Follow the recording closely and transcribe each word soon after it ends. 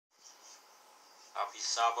Happy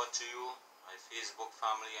Sabbath to you, my Facebook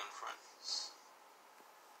family and friends.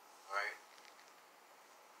 Alright,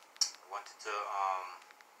 I wanted to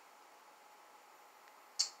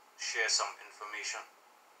share some information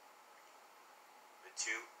with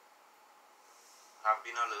you. Have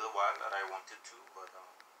been a little while that I wanted to, but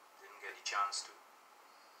didn't get a chance to.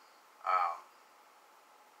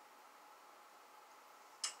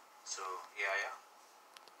 So here I am.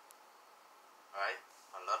 Alright,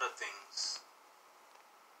 a lot of things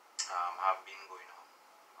have been going on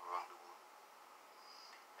around the world,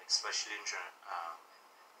 especially in the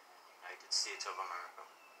United States of America.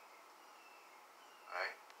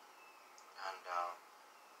 Alright, and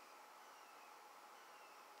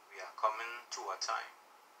we are coming to a time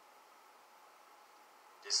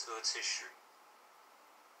in this earth's history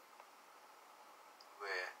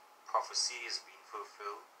where prophecy is being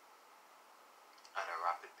fulfilled at a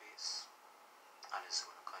rapid pace and is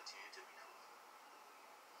going to continue to be fulfilled.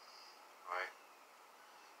 Alright?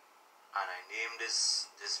 And I named this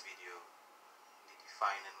video The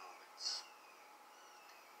Defining Moments.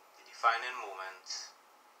 The defining moment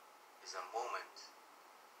is a moment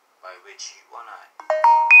by which you and I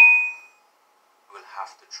will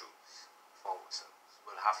have to choose for ourselves.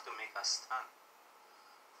 We'll have to make a stand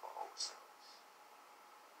for ourselves.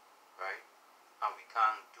 Right? And we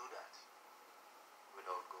can't do that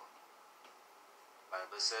without God. The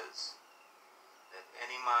Bible says that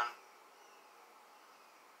any man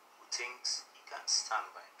who thinks he can stand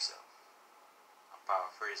by himself, I'm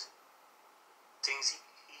paraphrasing, thinks he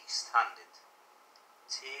standeth,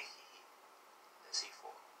 take heed lest he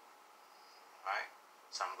fall. Right?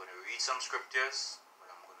 So I'm going to read some scriptures, but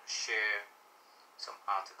I'm going to share some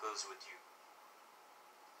articles with you.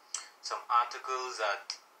 Some articles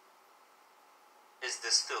that is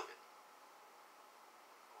disturbing,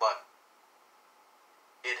 but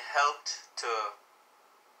it helped to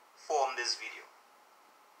form this video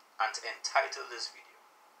and to entitle this video.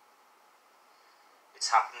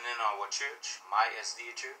 It's happening in our church, my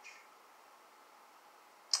SDA church,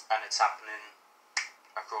 and it's happening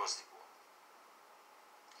across the board.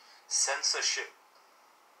 Censorship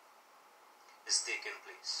is taking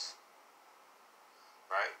place,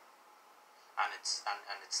 right? And it's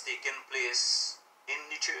taking place in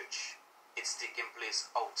the church. It's taking place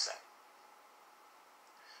outside.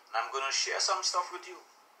 And I'm going to share some stuff with you.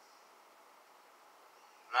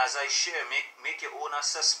 And as I share, make your own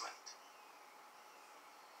assessment.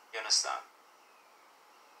 You understand?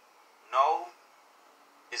 Now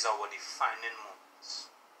is our defining moments.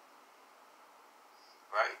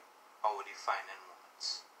 Right? Our defining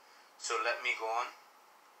moments. So let me go on.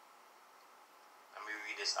 Let me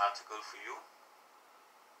read this article for you.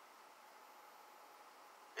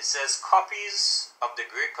 It says, copies of the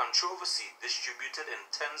Great Controversy distributed in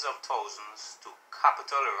tens of thousands to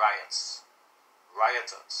Capitol rioters.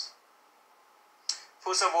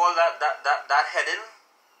 First of all, that heading,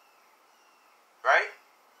 right?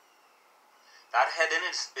 That heading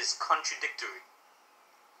is contradictory.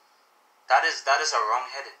 That is a wrong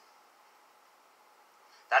heading.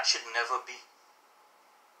 That should never be.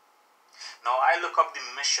 Now I look up the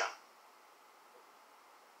mission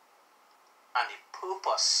and the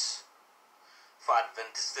purpose for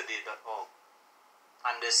AdventistToday.org,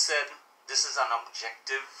 and they said this is an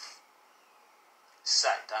objective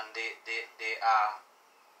site, and they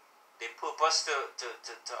purpose to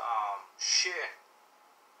share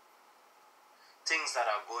things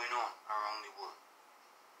that are going on around the world.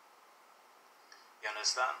 You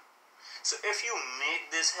understand? So if you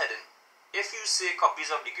make this heading, if you say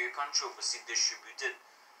copies of the Great Controversy distributed,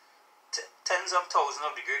 tens of thousands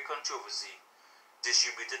of the Great Controversy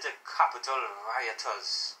distributed to Capitol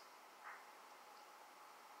rioters,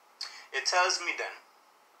 it tells me then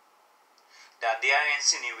that they are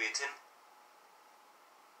insinuating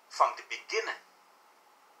from the beginning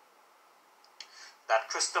that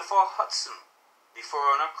Christopher Hudson, the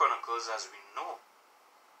Forerunner Chronicles as we know,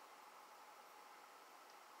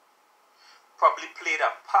 probably played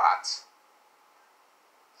a part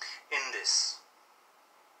in this.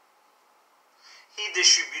 He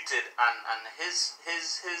distributed, and his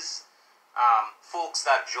folks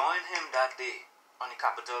that joined him that day on the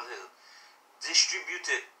Capitol Hill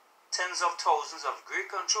distributed tens of thousands of Great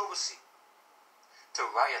Controversy to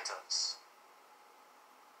rioters.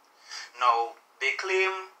 Now they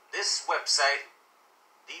claim this website,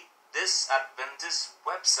 this Adventist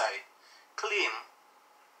website, claim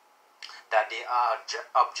that they are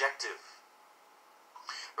objective,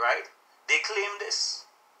 right? They claim this,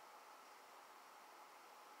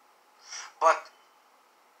 but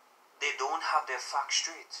they don't have their facts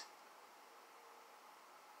straight.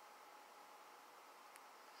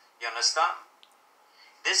 You understand?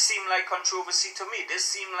 This seemed like controversy to me. This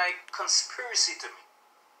seemed like conspiracy to me.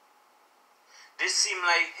 This seemed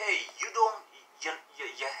like, hey,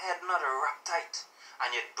 your head not wrapped tight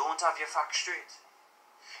and you don't have your facts straight.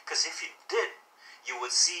 Because if you did, you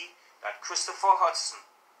would see that Christopher Hudson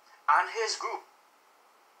and his group,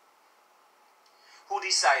 who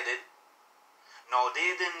decided, now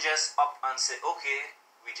they didn't just up and say, okay,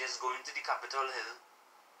 we just going to the Capitol Hill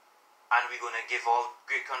and we're going to give out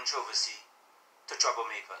great controversy to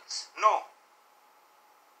troublemakers. No.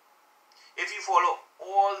 If you follow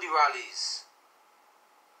all the rallies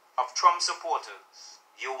of Trump supporters,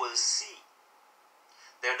 you will see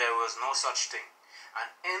that there was no such thing.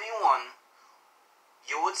 And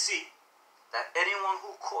you would see that anyone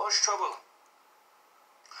who caused trouble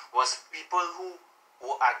was people who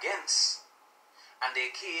were against. And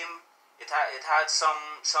they came, it had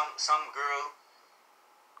some girl,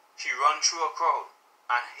 she run through a crowd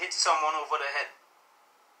and hit someone over the head.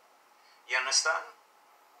 You understand?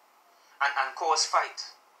 And cause fight.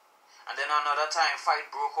 And then another time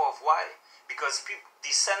fight broke off. Why? Because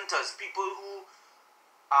dissenters, people who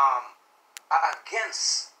are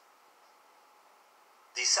against,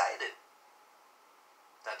 decided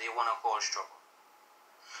that they want to cause trouble.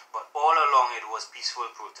 But all along it was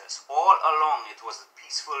peaceful protests. All along it was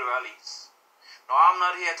peaceful rallies. Now I'm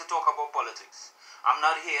not here to talk about politics. I'm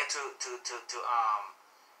not here to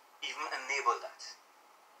even enable that.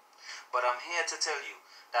 But I'm here to tell you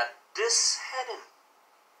that this heading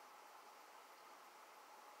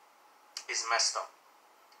is messed up.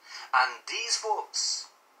 And these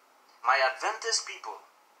folks, my Adventist people,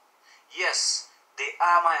 yes, they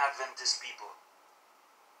are my Adventist people.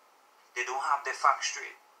 They don't have their facts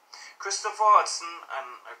straight. Christopher Hudson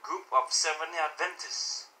and a group of 70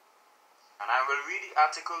 Adventists, and I will read the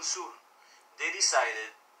article soon, they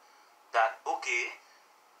decided that, okay,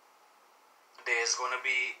 there's going to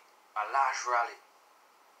be a large rally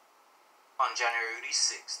on January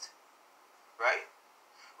 6th, right?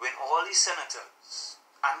 When all the senators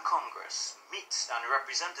and Congress meet and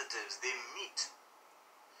representatives, they meet,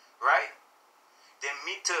 right? They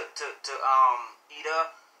meet to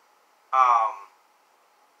either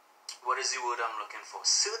what is the word I'm looking for?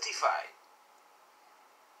 Certify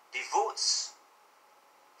the votes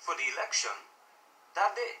for the election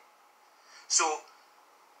that day. So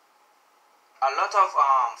a lot of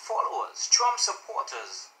followers, Trump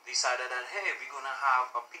supporters, decided that, hey, we're going to have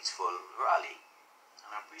a peaceful rally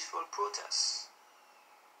and a peaceful protest.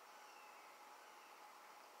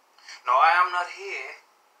 Now, I am not here,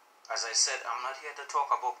 as I said, I'm not here to talk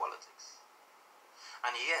about politics.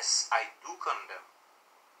 And yes, I do condemn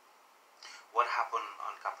what happened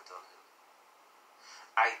on Capitol Hill.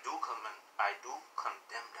 I do condemn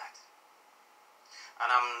that.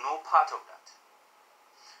 And I'm no part of that.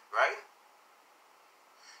 Right?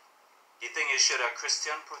 The thing is, should a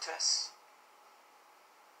Christian protest?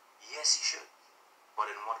 Yes, he should.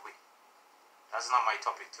 But in what way? That's not my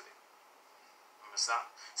topic today.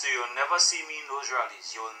 Understand? So you'll never see me in those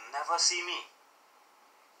rallies. You'll never see me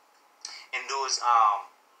in those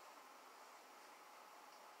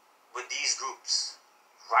with these groups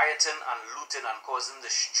rioting and looting and causing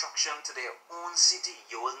destruction to their own city.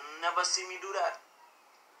 You will never see me do that.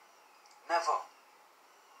 Never.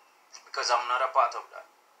 Because I'm not a part of that.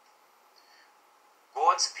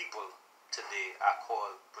 God's people today are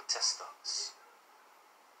called protesters.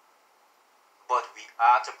 But we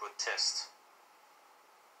are to protest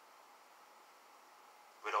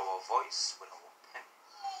with our voice, with our pen.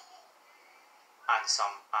 And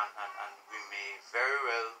we may very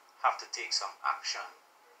well have to take some action,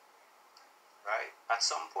 right, at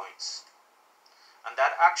some points. And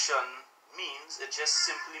that action means, it just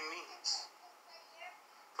simply means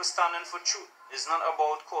for standing for truth. It's not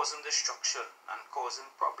about causing destruction and causing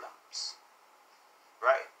problems,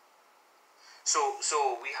 right? So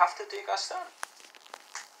we have to take a stand.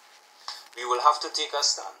 We will have to take a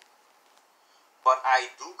stand. But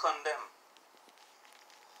I do condemn,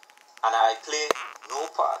 and I play no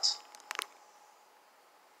part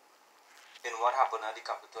in what happened at the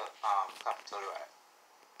Capitol riot.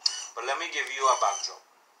 But let me give you a backdrop.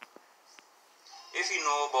 If you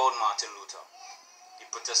know about Martin Luther, the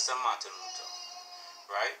Protestant Martin Luther,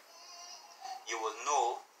 right, you will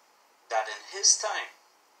know that in his time,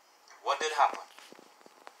 what did happen?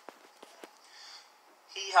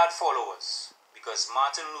 He had followers, because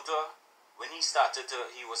Martin Luther, when he started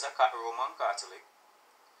he was a Roman Catholic,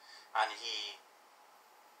 and he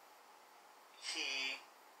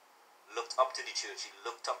looked up to the church, he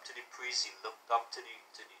looked up to the priests, he looked up to the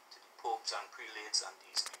popes and prelates and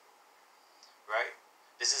these people, right?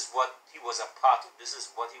 This is what he was a part of. This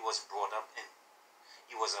is what he was brought up in.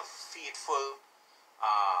 He was a faithful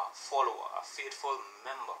follower, a faithful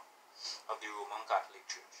member of the Roman Catholic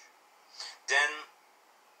Church. Then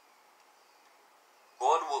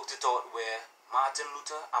God worked it out where Martin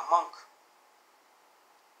Luther, a monk,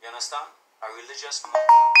 you understand? A religious monk.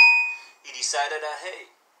 He decided that,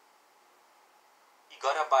 hey, he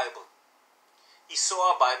got a Bible. He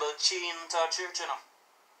saw a Bible chained to a church,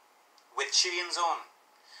 with chains on.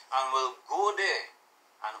 And will go there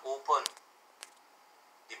and open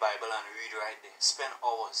the Bible and read right there. Spend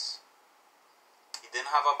hours. He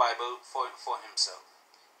didn't have a Bible for himself.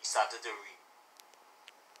 He started to read.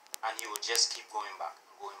 And he would just keep going back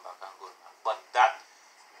and going back and going back. But that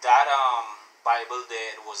Bible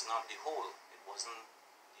there, it was not the whole. It wasn't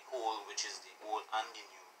the whole, which is the Old and the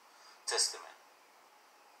New Testament.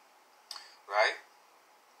 Right?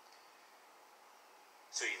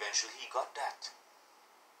 So eventually he got that.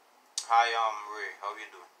 Hi, Ray, how you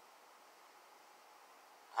doing?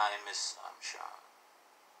 Hi, Miss Sean.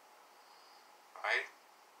 Right?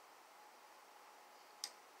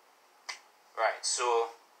 Right,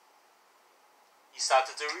 so he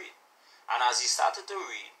started to read. And as he started to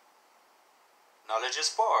read, knowledge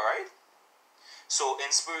is power, right? So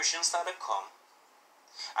inspiration started to come,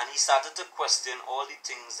 and he started to question all the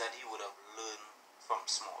things that he would have learned from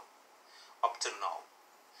small up to now.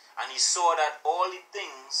 And he saw that all the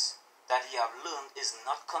things that he have learned is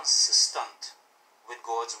not consistent with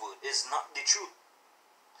God's word, is not the truth.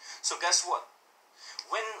 So guess what?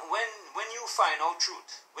 When you find out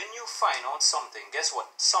truth, when you find out something, guess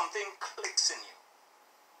what? Something clicks in you.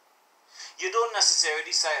 You don't necessarily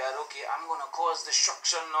decide that, okay, I'm going to cause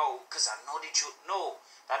destruction now because I know the truth. No,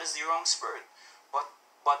 that is the wrong spirit.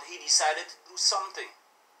 But he decided to do something.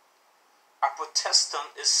 A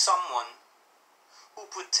Protestant is someone who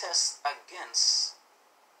protests against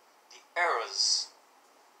the errors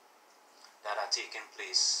that are taking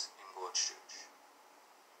place in God's church.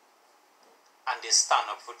 And they stand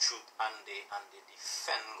up for truth and they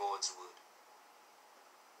defend God's word.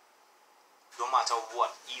 No matter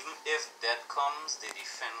what, even if death comes, they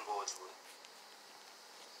defend God's word.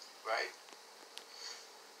 Right?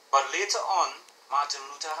 But later on, Martin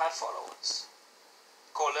Luther had followers.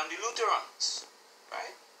 Call them the Lutherans.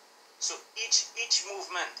 Right? So each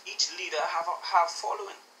movement, each leader have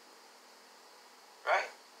following. Right?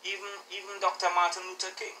 Even Dr. Martin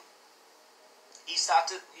Luther King. He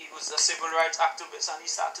was a civil rights activist, and he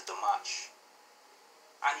started to march.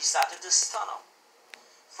 And he started to stand up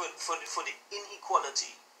for the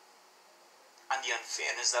inequality and the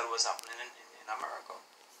unfairness that was happening in America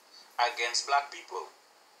against black people.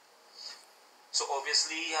 So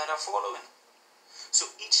obviously he had a following. So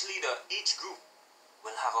each leader, each group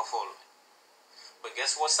will have a following. But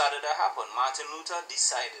guess what started to happen? Martin Luther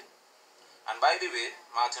decided. And by the way,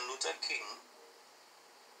 Martin Luther King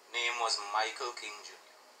name was Michael King Jr.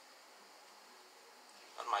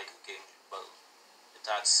 Not Michael King, well, it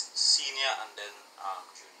had senior and then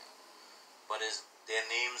junior. But their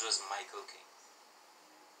names was Michael King.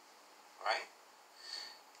 Right?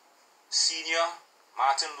 Senior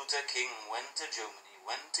Martin Luther King went to Germany,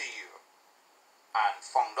 went to Europe, and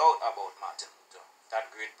found out about Martin Luther, that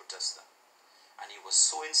great Protestant. And he was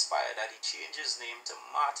so inspired that he changed his name to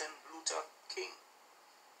Martin Luther King.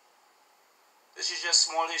 This is just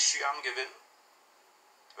small history I'm giving,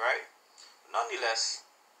 right? Nonetheless,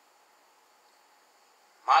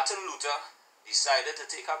 Martin Luther decided to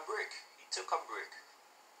take a break. He took a break.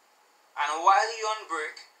 And while he on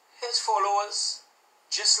break, his followers,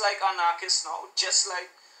 just like anarchists now, just like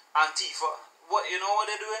Antifa, you know what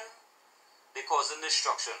they're doing? They're causing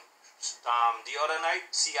destruction. The other night,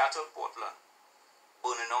 Seattle, Portland,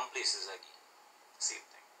 burning down places again. Same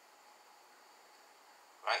thing.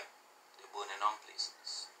 Right? They're burning down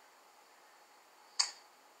places.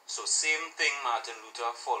 So same thing Martin Luther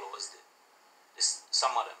followers did.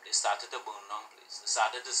 Some of them, they started to burn down places. They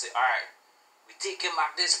started to say, alright, we taking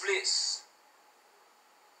back this place.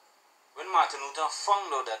 When Martin Luther found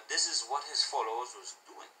out that this is what his followers was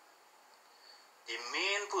doing, the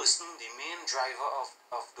main person, the main driver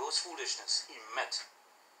of those foolishness he met,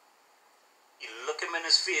 he looked him in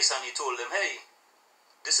his face and he told him, hey,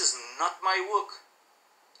 this is not my work.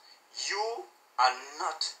 You are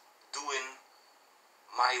not doing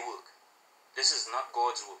my work. This is not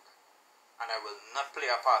God's work. And I will not play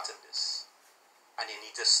a part in this. And you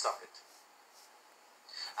need to stop it.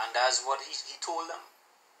 And that's what he told them.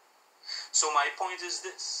 So my point is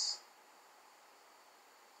this.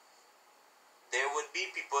 There would be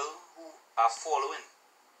people who are following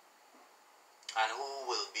and who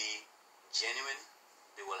will be genuine.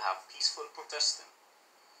 They will have peaceful protesting.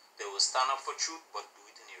 stand up for truth, but do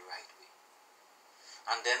it in the right way.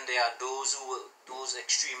 And then there are those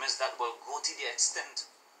extremists that will go to the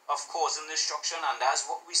extent of causing destruction, and that's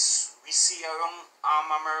what we see around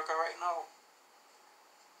America right now.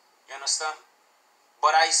 You understand?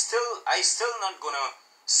 But I still not gonna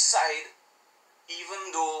side,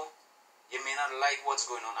 even though you may not like what's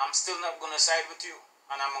going on. I'm still not gonna side with you,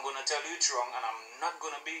 and I'm gonna tell you it's wrong, and I'm not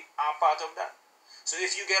gonna be a part of that. So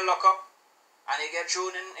if you get locked up and you get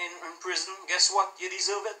thrown in prison, guess what? You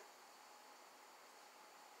deserve it.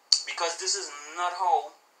 Because this is not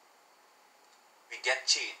how we get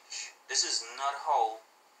change. This is not how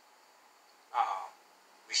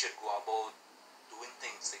we should go about doing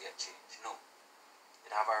things to get change. No.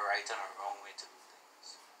 It have a right and a wrong way to do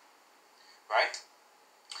things. Right?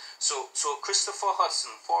 So Christopher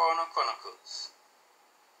Hudson, Forerunner Chronicles.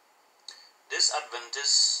 This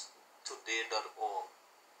AdventistToday.org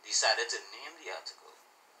decided to name the article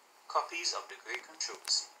Copies of the Great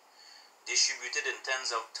Controversy Distributed in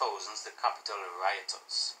Tens of Thousands the Capitol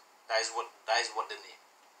Rioters. That is what they name.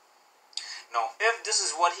 Now, if this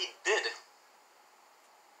is what he did,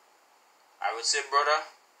 I would say, brother,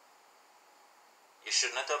 you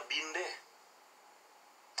should not have been there.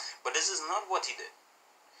 But this is not what he did.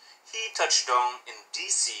 He touched down in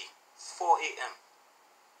DC 4 a.m.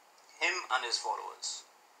 Him and his followers.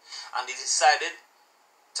 And they decided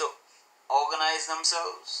to organize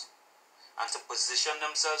themselves and to position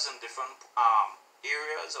themselves in different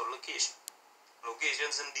areas or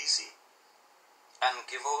locations in DC and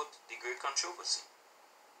give out the Great Controversy.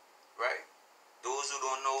 Right? Those who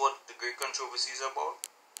don't know what the Great Controversy is about,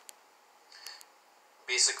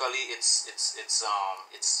 basically it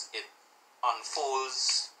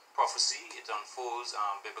unfolds prophecy, it unfolds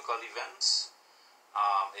biblical events,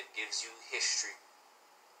 it gives you history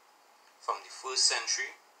from the 1st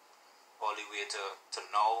century all the way to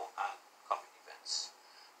now and coming events,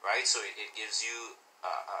 right? So it gives you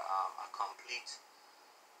a complete,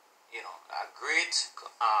 a great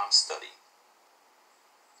study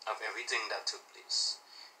of everything that took place.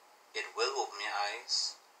 It will open your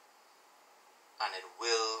eyes, and it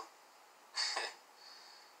will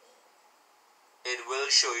it will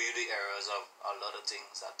show you the errors of a lot of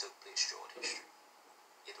things that took place throughout history.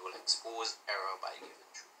 It will expose error by giving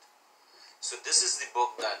truth. So this is the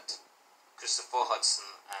book that Christopher Hudson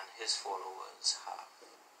and his followers have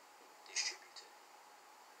distributed.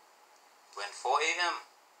 Went 4 a.m.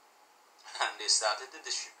 and they started to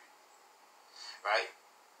distribute. Right?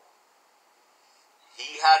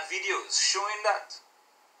 He had videos showing that.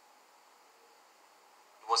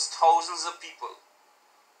 It was thousands of people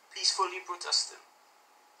peacefully protesting.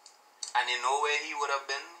 And you know where he would have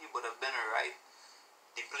been? He would have been right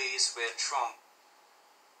the place where Trump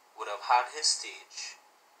would have had his stage.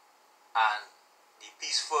 And the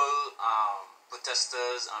peaceful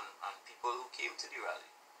protesters and people who came to the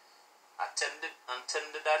rally attended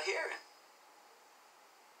that hearing.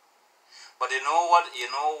 But you know what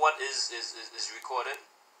is recorded?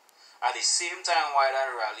 At the same time while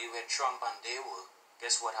that rally where Trump and they were,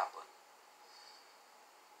 guess what happened?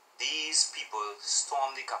 These people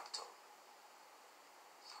stormed the Capitol.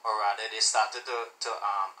 Or rather, they started to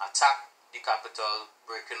attack the Capitol,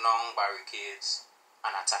 breaking down barricades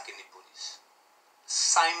and attacking the police.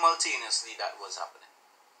 Simultaneously, that was happening.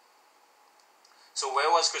 So where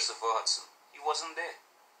was Christopher Hudson? He wasn't there.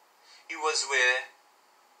 He was where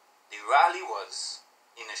the rally was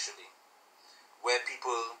initially, where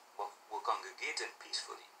people were congregating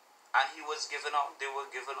peacefully. And they were giving out the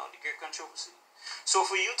Great Controversy. So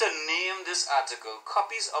for you to name this article,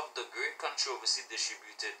 Copies of the Great Controversy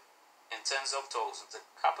Distributed in Tens of Thousands, the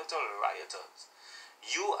Capitol Rioters,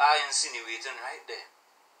 you are insinuating right there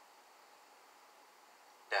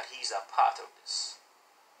that he's a part of this.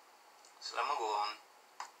 So let me go on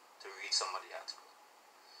to read some of the article.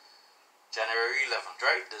 January 11th,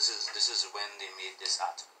 right? This is when they made this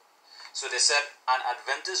article. So they said an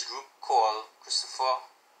Adventist group called Christopher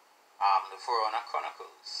the Forerunner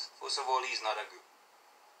Chronicles. First of all, he's not a group.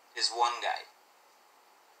 He's one guy.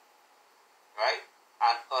 Right?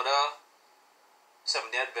 And other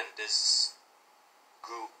Seventh-day Adventist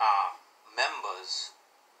group members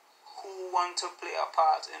who want to play a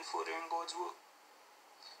part in furthering God's work.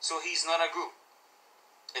 So he's not a group.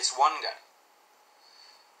 It's one guy.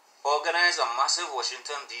 Organized a massive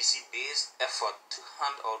Washington D.C. based effort to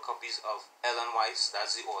hand out copies of Ellen White's,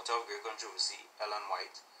 that's the author of Great Controversy, Ellen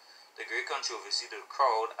White, The Great Controversy, to the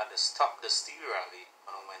crowd at the Stop the Steal rally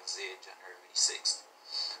on Wednesday, January 6th.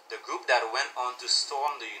 The group that went on to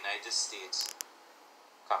storm the United States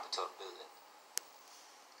Capitol building.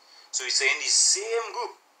 So he's saying the same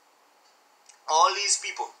group, all these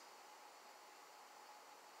people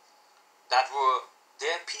that were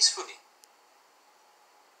there peacefully,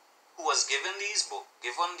 who was given these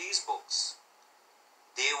books,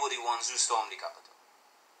 they were the ones who stormed the capital.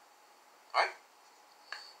 Right?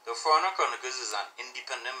 The Forerunner Chronicles is an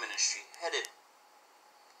independent ministry headed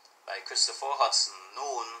by Christopher Hudson,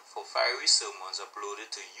 known for fiery sermons uploaded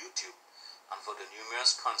to YouTube and for the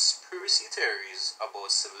numerous conspiracy theories about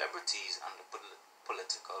celebrities and the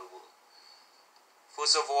political world.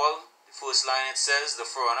 First of all, the first line, it says, the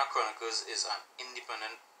Forerunner Chronicles is an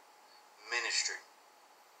independent ministry.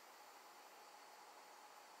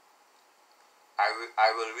 I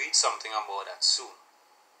will read something about that soon.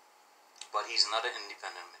 But he's not an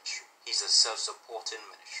independent ministry. He's a self-supporting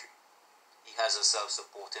ministry. He has a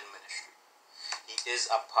self-supporting ministry. He is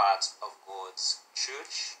a part of God's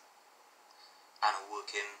church and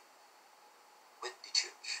working with the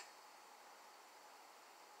church.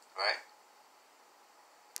 Right?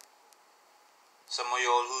 Some of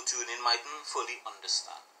y'all who tune in mightn't fully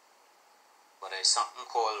understand. But there's something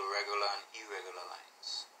called regular and irregular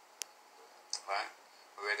lines. Right?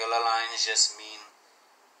 Regular lines just mean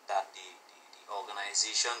that the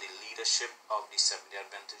organization, the leadership of the Seventh-day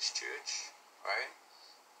Adventist Church, right?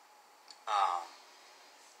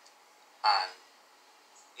 And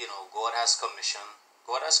you know, God has commissioned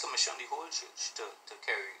the whole church to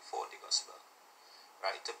carry forth the gospel,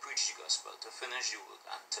 right? To preach the gospel, to finish the work,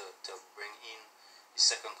 and to bring in the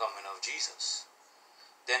second coming of Jesus.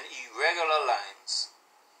 Then irregular lines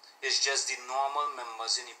is just the normal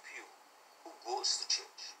members in the pew who goes to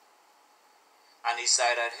church and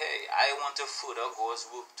decide that, hey, I want to further God's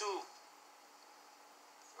work too.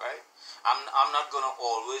 Right? I'm not going to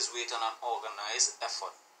always wait on an organized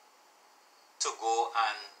effort to go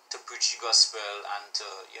and to preach the gospel and to,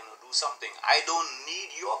 do something. I don't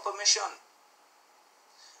need your permission.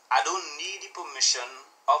 I don't need the permission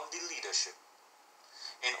of the leadership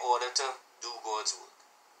in order to do God's work.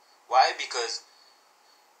 Why? Because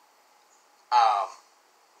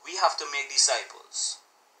we have to make disciples.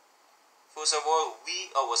 First of all, we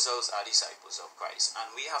ourselves are disciples of Christ,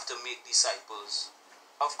 and we have to make disciples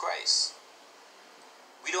of Christ.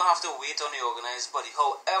 We don't have to wait on the organized body.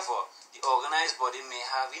 However, the organized body may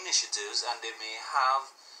have initiatives, and they may have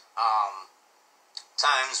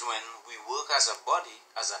times when we work as a body,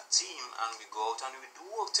 as a team, and we go out and we do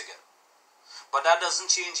work together. But that doesn't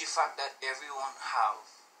change the fact that everyone have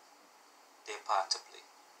their part to play.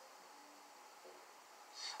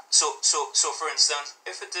 So for instance,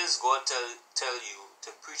 if it is God tell you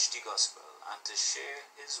to preach the gospel and to share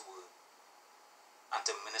His word and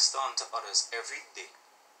to minister unto others every day,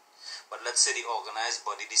 but let's say the organized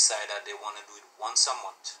body decide that they want to do it once a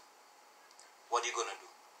month, what are you going to do?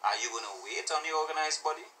 Are you going to wait on the organized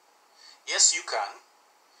body? Yes, you can,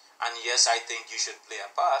 and yes, I think you should play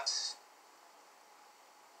a part,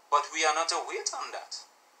 but we are not to wait on that.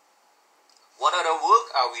 What other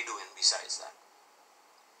work are we doing besides that?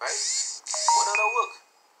 Right? What other work?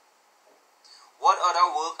 What other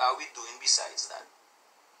work are we doing besides that?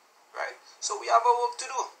 Right? So we have a work to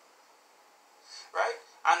do. Right?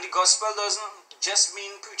 And the gospel doesn't just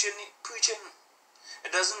mean preaching. It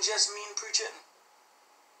doesn't just mean preaching.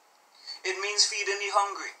 It means feeding the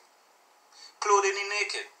hungry, clothing the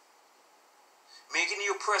naked, making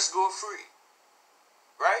the oppressed go free.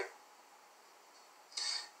 Right?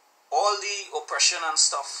 All the oppression and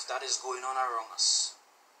stuff that is going on around us.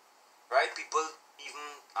 Right? People even,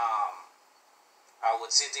 I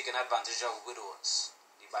would say, taking advantage of widows.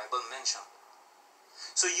 The Bible mentioned.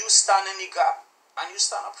 So you stand in the gap and you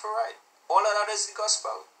stand up for right. All of that is the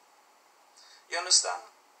gospel. You understand?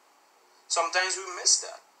 Sometimes we miss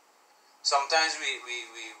that. Sometimes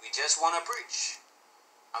we just want to preach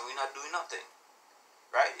and we're not doing nothing.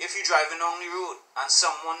 Right? If you're driving on the road and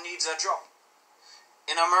someone needs a drop.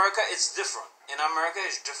 In America, it's different. In America,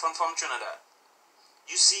 it's different from Trinidad.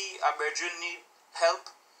 You see a brethren need help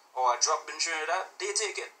or a drop in Trinidad, they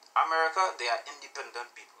take it. America, they are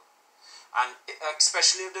independent people. And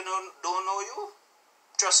especially if they don't know you,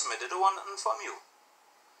 trust me, they don't want nothing from you.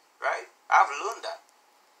 Right? I've learned that.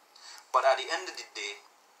 But at the end of the day,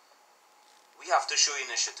 we have to show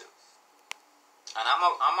initiative. And I'm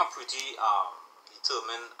a pretty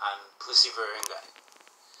determined and persevering guy.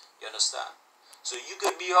 You understand? So you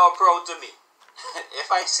could be all proud to me.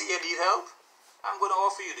 If I see you need help, I'm going to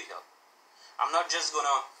offer you the help. I'm not just going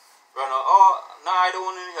to run out, oh, no, I don't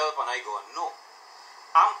want any help, and I go on. No.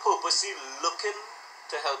 I'm purposely looking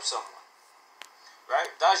to help someone. Right?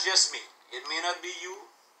 That's just me. It may not be you,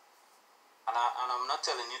 and I'm not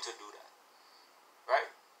telling you to do that. Right?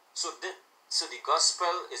 So the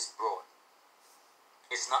gospel is broad.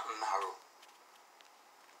 It's not narrow.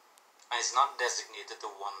 And it's not designated to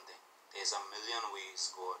one thing. There's a million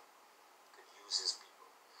ways God could use his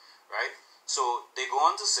people, right? So they go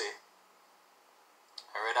on to say,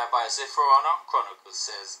 I read that by Forerunner Chronicles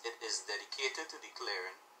says it is dedicated to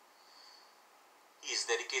declaring, he is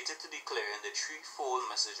dedicated to declaring the threefold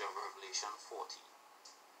message of Revelation 14,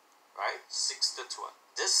 right? 6 to 12.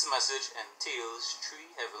 This message entails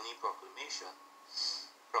three heavenly proclamations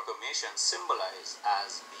symbolized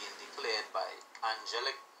as being declared by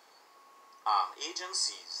angelic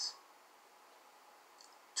agencies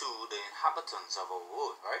to the inhabitants of our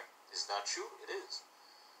world, right? Is that true? It is.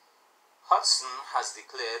 Hudson has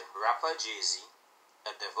declared rapper Jay-Z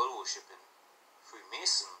a devil-worshipping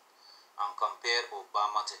Freemason and compared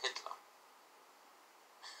Obama to Hitler.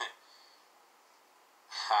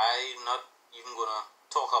 I'm not even gonna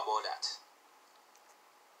talk about that,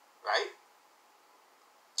 right?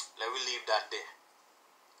 Let me leave that there.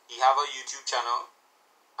 He have a YouTube channel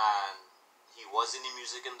and he was in the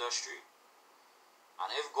music industry, and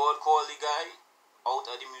if God called the guy out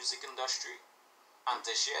of the music industry and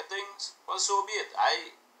to share things, well, so be it.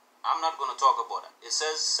 I'm not going to talk about that. It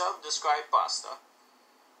says self-described pastor.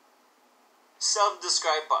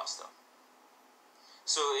 Self-described pastor.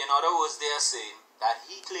 So in other words, they are saying that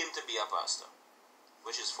he claimed to be a pastor,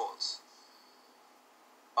 which is false.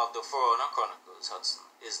 Of the Forerunner Chronicles, Hudson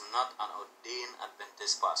is not an ordained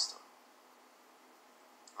Adventist pastor.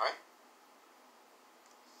 Right?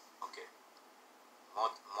 Okay.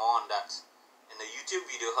 More on that. In the YouTube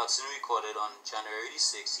video Hudson recorded on January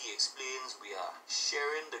 6, he explains, we are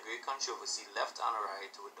sharing the great controversy left and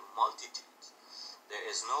right with the multitudes. There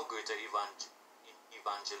is no greater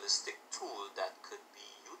evangelistic tool that could be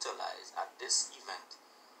utilized at this event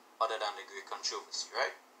other than the great controversy,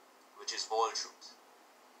 right? Which is all truth.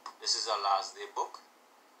 This is a last day book,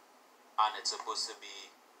 and it's supposed to be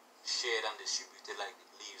shared and distributed like the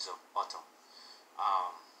leaves of autumn.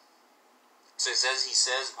 So he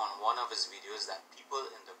says on one of his videos that people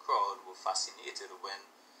in the crowd were fascinated when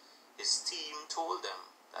his team told them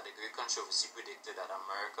that the great controversy predicted that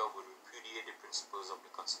America would repudiate the principles of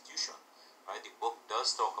the Constitution. Right? The book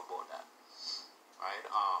does talk about that. Right?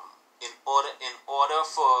 In order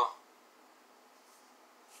for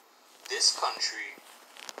this country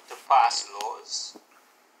to pass laws,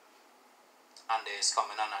 and there is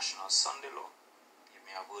coming a national Sunday law, you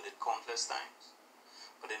may have heard it countless times.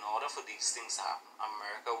 But in order for these things to happen,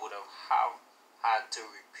 America would have had to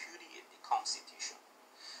repudiate the Constitution.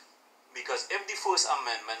 Because if the First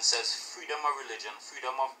Amendment says freedom of religion,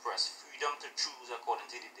 freedom of press, freedom to choose according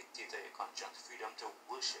to the dictator of your conscience, freedom to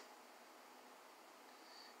worship,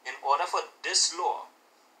 in order for this law,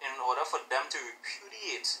 in order for them to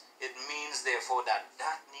repudiate, it means therefore that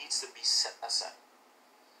needs to be set aside.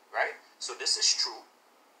 Right? So this is true.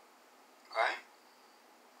 Right?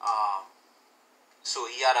 So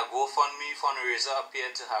he had a GoFundMe fundraiser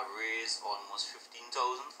appeared to have raised almost $15,000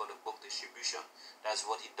 for the book distribution. That's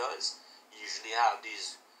what he does. He usually have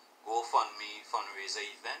these GoFundMe fundraiser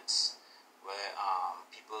events where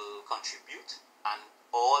people contribute, and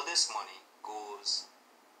all this money goes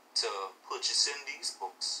to purchasing these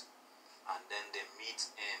books, and then they meet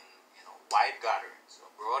in wide gatherings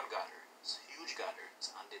or broad gatherings, huge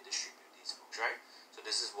gatherings, and they distribute these books. Right? So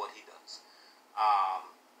this is what he does.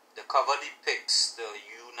 The cover depicts the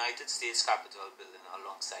United States Capitol building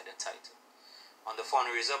alongside the title. On the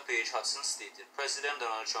fundraiser page, Hudson stated, President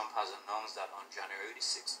Donald Trump has announced that on January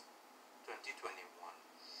 6, 2021,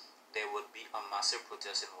 there would be a massive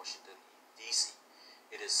protest in Washington, D.C.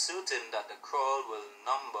 It is certain that the crowd will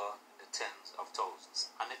number in the tens of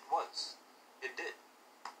thousands. And it was. It did.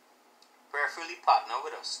 Prayerfully partner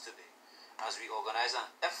with us today as we organize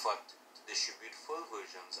an effort to distribute full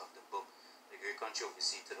versions of the book The Great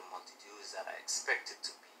Controversy to the multitudes that are expected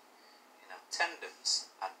to be in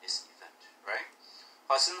attendance at this event, right?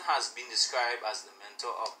 Hudson has been described as the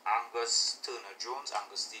mentor of Angus Turner Jones.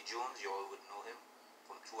 Angus T. Jones, you all would know him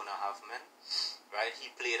from 2.5 Men, right?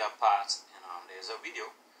 He played a part, and there's a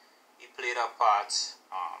video. He played a part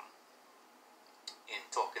in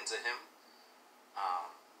talking to him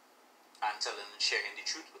and sharing the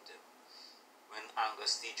truth with him. When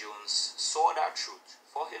Angus T. Jones saw that truth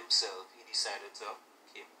for himself, he decided to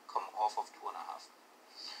come off of 2.5 Men,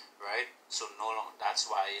 right? So no longer, that's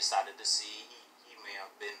why he started to see he may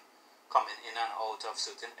have been coming in and out of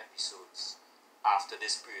certain episodes after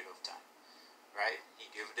this period of time, right? He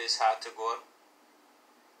gave his heart to God,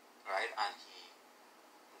 right? And he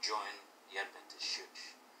joined the Adventist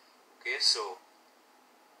Church. Okay, so,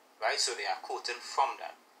 right, so they are quoting from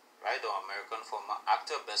that. Right, the American former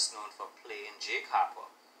actor best known for playing Jake Harper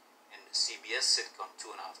in the CBS sitcom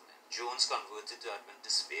 2.5 Men. Jones converted to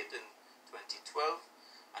Adventist faith in 2012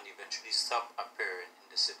 and eventually stopped appearing in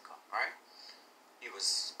the sitcom, right? He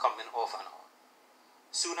was coming off and on.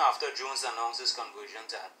 Soon after, Jones announced his conversion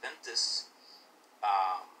to Adventism.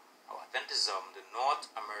 The North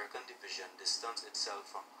American division distanced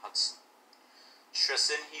itself from Hudson,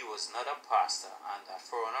 stressing he was not a pastor and that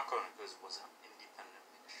Forerunner Chronicles was an independent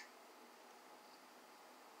ministry.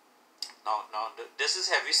 This is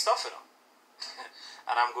heavy stuff,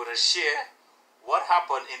 and I'm going to share what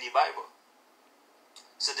happened in the Bible.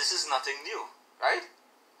 So this is nothing new, right?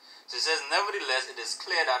 So it says, nevertheless, it is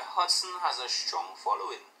clear that Hudson has a strong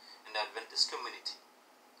following in the Adventist community.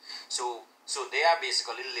 So they are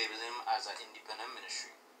basically labeling him as an independent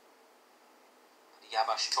ministry. He have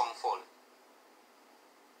a strong following.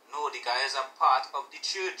 No, the guy is a part of the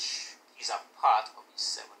church. He's a part of the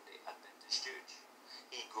Seventh-day Adventist Church.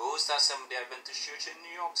 He goes to Seventh-day Adventist Church in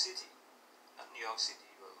New York City. Not New York City,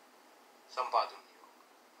 well, some part of New York.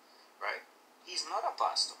 Right? He's not a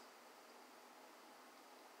pastor.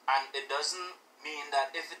 And it doesn't mean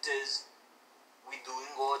that if it is we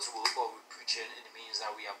doing God's work or we preaching, it means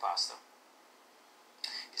that we are pastor.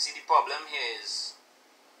 You see, the problem here is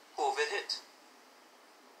COVID hit.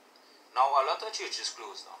 Now a lot of churches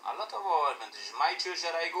closed down. A lot of our Adventists, my church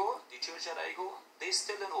that I go, the church that I go, they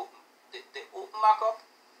still don't open. They open back up,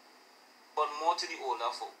 but more to the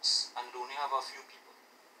older folks, and they only have a few people,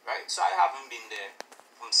 right? So I haven't been there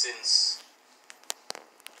from since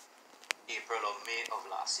April or May of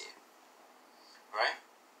last year, right?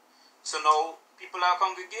 So now people are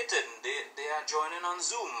congregated, and they are joining on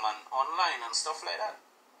Zoom and online and stuff like that.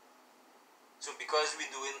 So because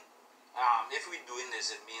we're doing, if we're doing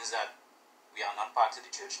this, it means that we are not part of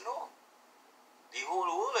the church. No, the whole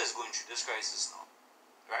world is going through this crisis now,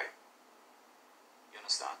 right? You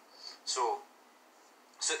understand? So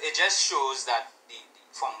it just shows that the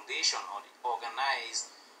foundation or the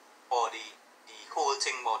organized or the whole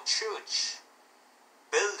thing about church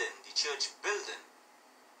building, the church building,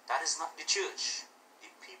 that is not the church.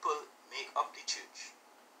 The people make up the church,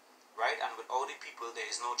 right? And without the people, there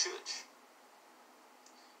is no church.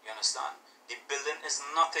 You understand? The building is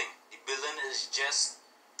nothing. The building is just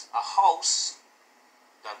a house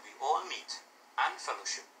that we all meet and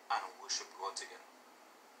fellowship and worship God together.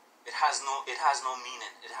 It has no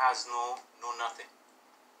meaning. It has no nothing.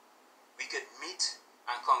 We could meet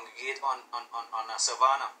and congregate on a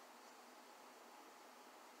savannah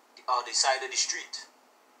or the side of the street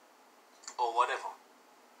or whatever,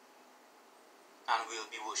 and we'll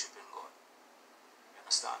be worshiping God. You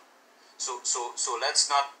understand? So let's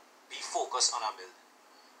not be focused on our building.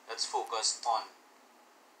 Let's focus on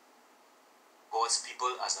God's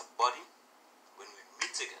people as a body. When we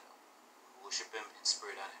meet together, we worship Him in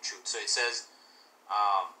spirit and in truth. So it says,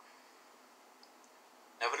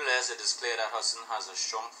 nevertheless, it is clear that Hudson has a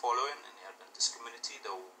strong following in the Adventist community.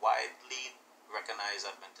 The widely recognized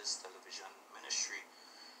Adventist television ministry,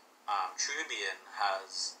 Tribune,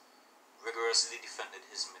 has rigorously defended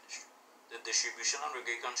his ministry. The distribution and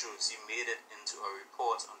regulatory controversy made it into a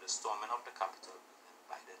report on the storming of the Capitol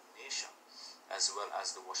by the Nation, as well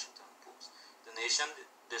as the Washington Post. The Nation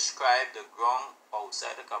described the ground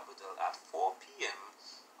outside the Capitol at 4 p.m.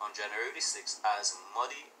 on January 6th as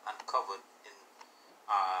muddy and covered in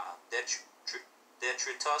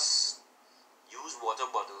detritus, used water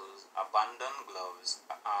bottles, abandoned gloves,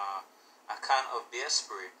 a can of beer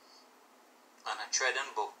spray, and a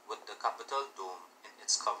trading book with the Capitol dome in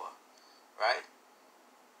its cover. Right?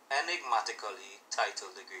 Enigmatically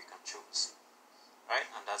titled The Great Controversy. Right?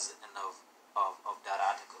 And that's the end of that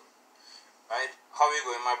article. Right? How are you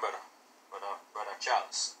going, my brother? Brother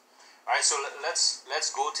Charles. Alright, so let's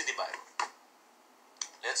go to the Bible.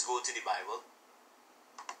 Let's go to the Bible.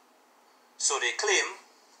 So they claim,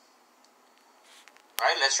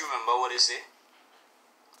 right? Let's remember what they say.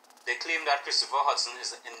 They claim that Christopher Hudson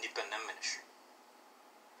is an independent ministry.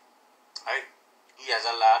 Right? He has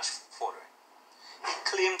a large following. He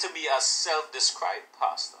claimed to be a self-described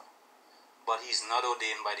pastor, but he's not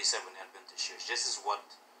ordained by the Seventh-day Adventist Church. This is what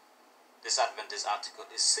this Adventist article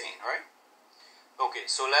is saying, right? Okay,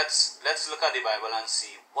 so let's look at the Bible and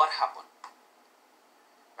see what happened.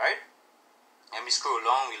 Right? Let me scroll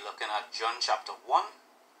along. We're looking at John chapter 1.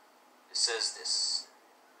 It says this.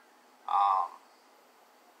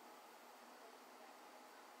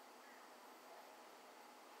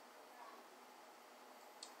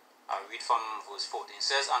 I read from verse 14. It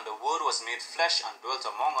says, and the Word was made flesh and dwelt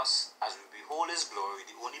among us, as we behold His glory,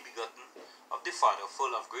 the only begotten of the Father,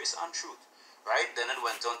 full of grace and truth. Right? Then it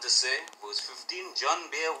went on to say, verse 15, John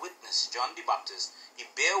bare witness, John the Baptist, he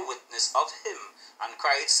bare witness of Him, and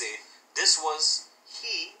cried, saying, this was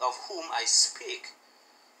He of whom I spake.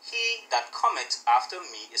 He that cometh after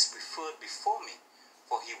me is preferred before me,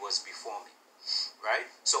 for he was before me. Right?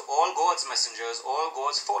 So all God's messengers, all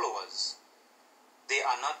God's followers, they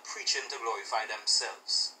are not preaching to glorify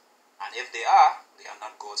themselves. And if they are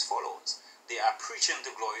not God's followers. They are preaching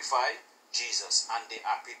to glorify Jesus, and they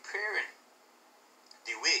are preparing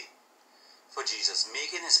the way for Jesus,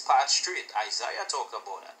 making his path straight. Isaiah talked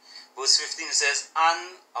about that. Verse 15 says,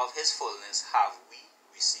 and of his fullness have we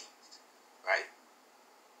received. Right?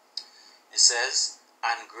 It says,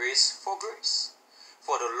 and grace for grace.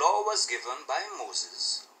 For the law was given by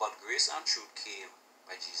Moses, but grace and truth came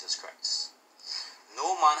by Jesus Christ.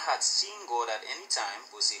 No man had seen God at any time,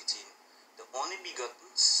 verse 18, the only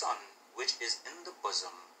begotten Son, which is in the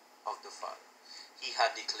bosom of the Father. He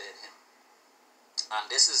had declared him. And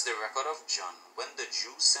this is the record of John, when the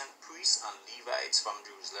Jews sent priests and Levites from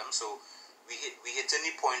Jerusalem. So we hit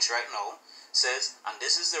any points right now. Says, and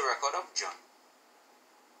this is the record of John.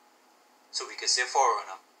 So we could say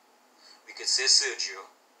forerunner. We could say Sergio.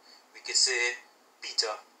 We could say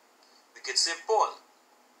Peter. We could say Paul.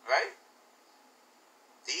 Right?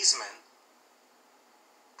 These men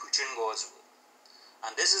preaching God's word.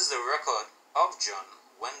 And this is the record of John,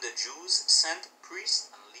 when the Jews sent priests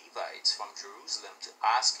and Levites from Jerusalem to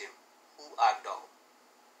ask him, who art thou?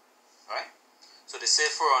 Right? So they say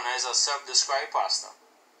forerunner is a self-described pastor,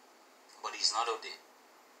 but he's not ordained,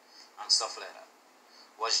 and stuff like that.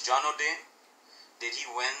 Was John ordained? Did he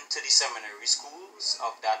went to the seminary schools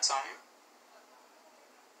of that time?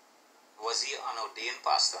 Was he an ordained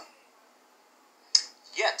pastor?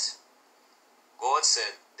 Yet, God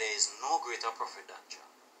said, there is no greater prophet than John.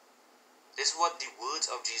 This is what the words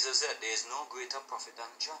of Jesus said. There is no greater prophet than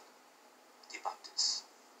John the Baptist.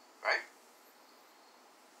 Right?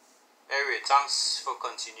 Anyway, thanks for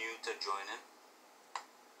continuing to join in.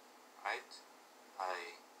 Right?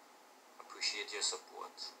 I appreciate your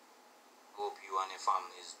support. Hope you and your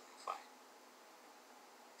family is doing fine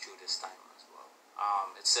through this time as well.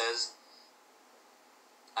 It says,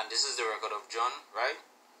 and this is the record of John, right?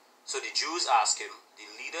 So the Jews asked him, the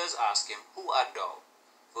leaders asked him, who art thou?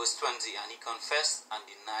 Verse 20, and he confessed and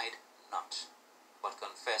denied not, but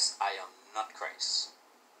confessed, I am not Christ.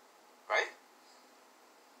 Right?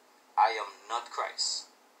 I am not Christ.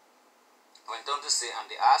 Went on to say, and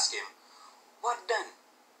they asked him, what then?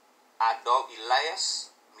 Art thou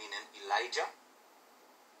Elias? Meaning Elijah.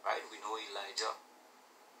 Right? We know Elijah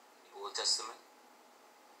in the Old Testament.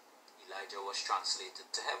 Elijah was translated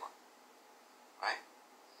to heaven. Right?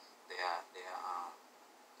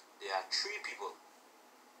 There are three people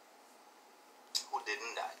who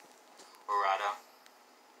didn't die, or rather,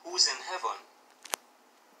 who's in heaven.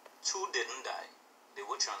 Two didn't die, they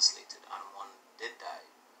were translated, and one did die,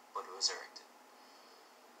 but resurrected.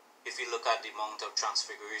 If you look at the Mount of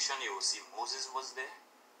Transfiguration, you will see Moses was there.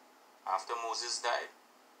 After Moses died,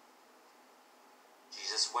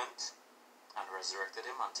 Jesus went and resurrected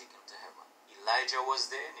him and took him to heaven. Elijah was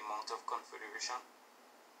there in the Mount of Transfiguration.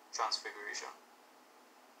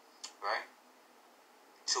 Right?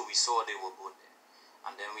 So we saw they were both there.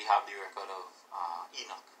 And then we have the record of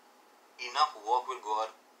Enoch. Enoch walked with God,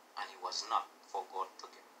 and he was not, for God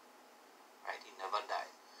took him. Right? He never died.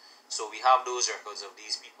 So we have those records of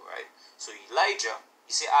these people, right? So Elijah,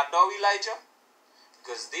 you say, art thou Elijah?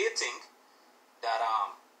 Because they think that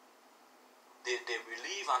they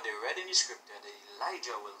believe and they read in the scripture that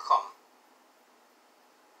Elijah will come.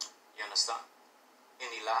 You understand? In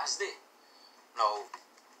the last day. Now,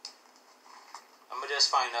 I'm going to just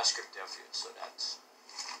find that scripture for you so that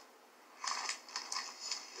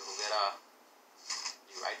you will get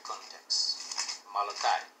the right context.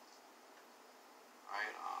 Malachi.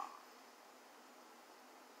 Right?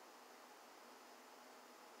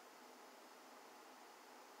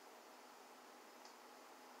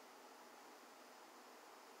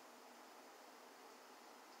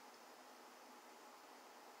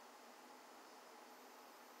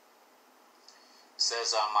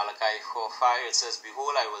 Says Malachi 4:5, it says,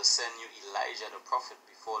 behold, I will send you Elijah the prophet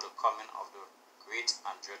before the coming of the great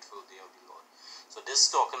and dreadful day of the Lord. So this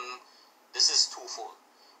is twofold.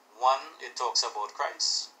 One, it talks about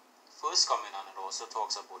Christ, first coming, and it also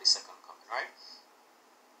talks about the second coming, right?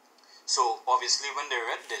 So obviously when they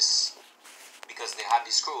read this, because they had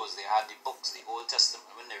the scrolls, they had the books, the Old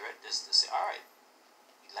Testament, when they read this, they say, alright,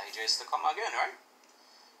 Elijah is to come again, right?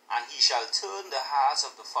 And he shall turn the hearts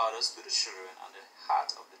of the fathers to the children, and the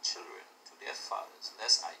heart of the children to their fathers,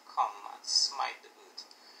 lest I come and smite the earth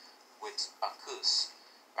with a curse.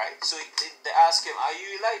 Right? So they ask him, are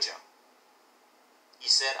you Elijah?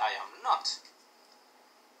 He said, I am not.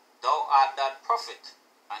 Thou art that prophet.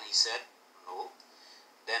 And he said, no.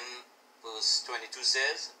 Then Verse 22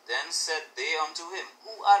 says, Then said they unto him,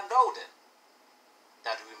 Who art thou then?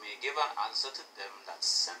 That we may give an answer to them that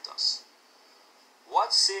sent us.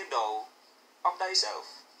 What say thou of thyself?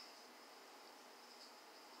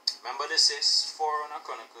 Remember, this is Forerunner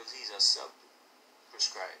Chronicles. He's a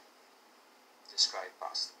self-prescribed, described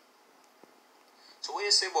pastor. So what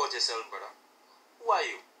you say about yourself, brother? Who are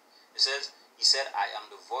you? He said, I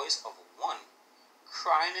am the voice of one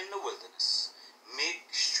crying in the wilderness. Make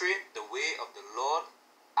straight the way of the Lord,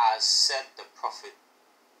 as said the prophet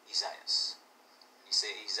Isaiah. He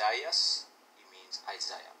said Isaiah, he means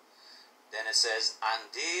Isaiah. Then it says,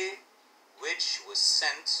 and they which were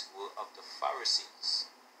sent were of the Pharisees.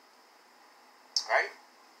 Right?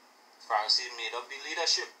 Pharisees made up the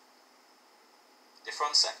leadership.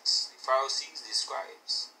 Different sects. The Pharisees, the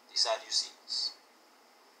scribes, the Sadducees.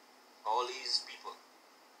 All these people,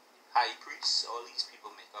 the high priests, all these people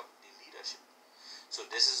make up the leadership. So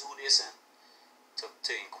this is who they sent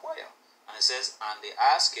to inquire. And it says, and they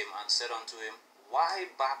asked him and said unto him, Why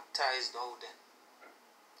baptize thou then,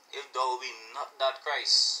 if thou be not that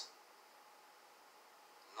Christ,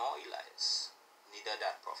 nor Elias, neither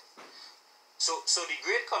that prophet? So the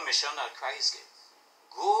great commission that Christ gave,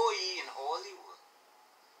 go ye in all the world.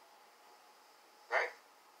 Right?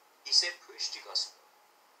 He said, preach the gospel,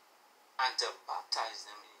 and to baptize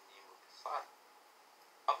them in the name of the Father,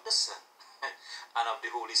 of the Son, and of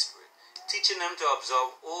the Holy Spirit, teaching them to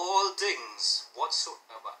observe all things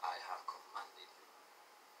whatsoever I have commanded you.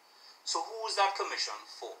 So who is that commission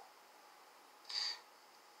for?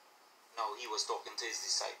 Now he was talking to his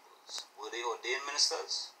disciples. Were they ordained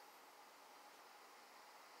ministers?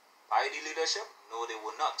 By the leadership? No, they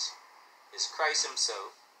were not. It's Christ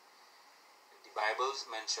himself. The Bible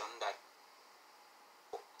mentioned that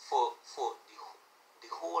for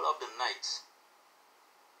the whole of the night,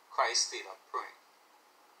 Christ stayed up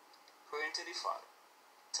praying to the Father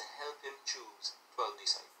to help him choose 12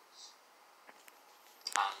 disciples.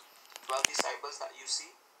 And 12 disciples that you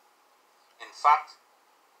see, in fact,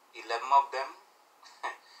 11 of them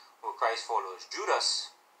were Christ's followers.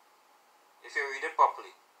 Judas, if you read it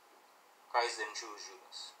properly, Christ didn't choose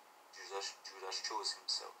Judas. Judas chose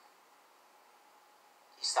himself.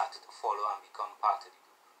 He started to follow and become part of the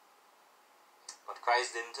group. But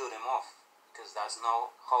Christ didn't turn him off, because that's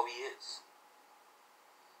not how he is.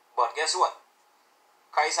 But guess what?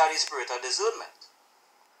 Christ had his spirit of discernment.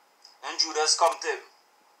 And Judas come to him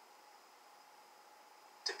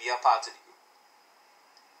to be a part of the group.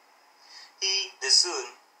 He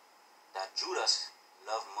discerned that Judas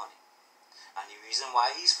loved money. And the reason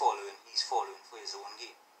why he's following for his own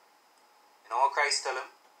gain. You know what Christ tell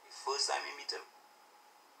him the first time he meet him?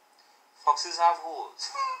 Foxes have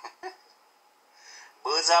holes.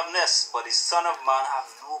 Birds have nests, but the Son of Man have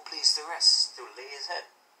no place to rest, to lay his head.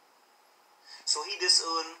 So he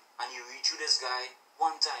disowned, and he reached to this guy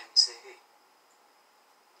one time. He said, hey,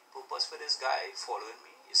 the purpose for this guy following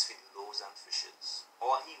me is for the loaves and fishes.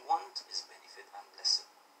 All he wants is benefit and blessing.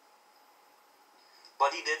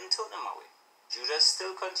 But he didn't turn him away. Judas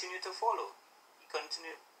still continued to follow. He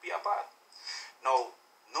continued to be a part. Now,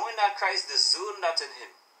 knowing that Christ discerned that in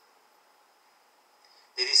him,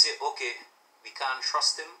 did he say, okay, we can't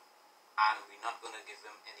trust him, and we're not going to give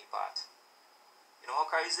him any part? You know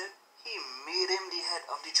what Christ did? He made him the head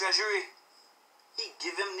of the treasury. He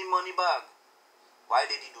gave him the money bag. Why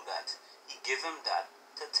did he do that? He gave him that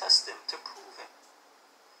to test him, to prove him.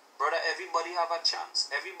 Brother, everybody have a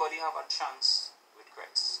chance. Everybody have a chance with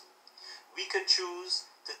Christ. We could choose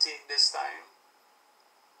to take this time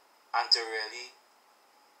and to really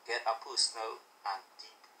get a personal and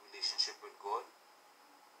deep relationship with God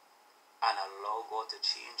and allow God to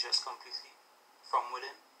change us completely from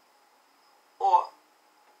within. Or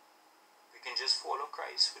we can just follow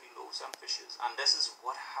Christ for the loaves and fishes. And this is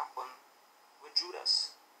what happened with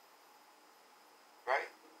Judas.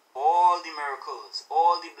 Right? All the miracles,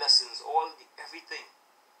 all the blessings, all the everything.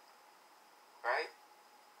 Right?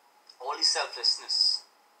 All the selflessness.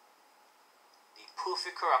 The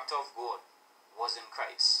perfect character of God was in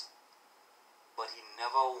Christ. But he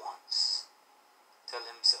never once tell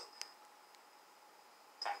himself,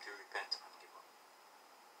 time to repent and give up.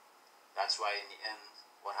 That's why in the end,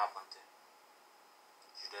 what happened to him?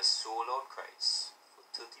 Judas sold out Christ for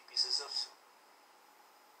 30 pieces of silver.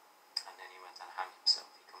 And then he went and hanged himself.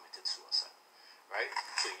 He committed suicide. Right?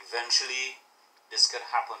 So eventually, this could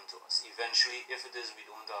happen to us. Eventually, if it is we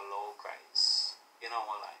don't allow Christ in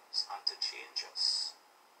our lives and to change us.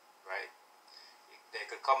 Right? There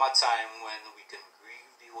could come a time when we can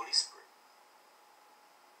grieve the Holy Spirit.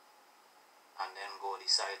 And then God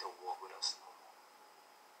decide to walk with us no more.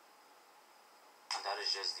 And that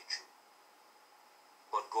is just the truth.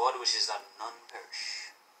 But God wishes that none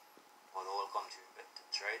perish, but all come to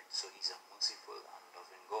repentance, right? So he's a merciful and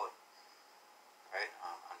loving God, right?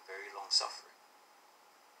 And very long suffering.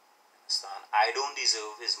 Understand? I don't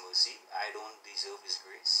deserve his mercy. I don't deserve his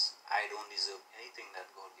grace. I don't deserve anything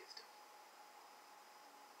that God gives to me.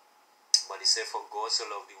 But he said, for God so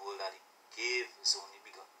loved the world that he gave his only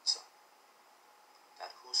begotten Son,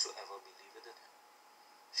 that whosoever believeth in him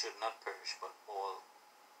should not perish, but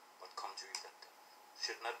come to repentance.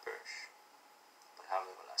 Should not perish, but have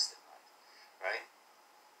everlasting life. Right?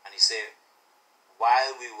 And he said,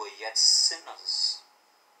 while we were yet sinners,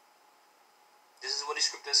 this is what the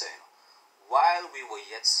scripture says, while we were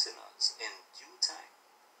yet sinners, in due time,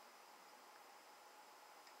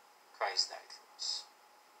 Christ died for us.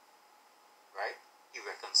 Right? He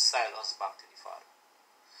reconciled us back to the Father.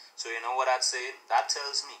 So you know what that's saying? That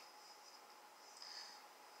tells me,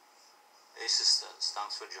 hey sisters,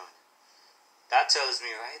 thanks for joining. That tells me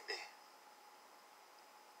right there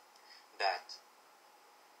that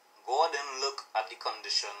God didn't look at the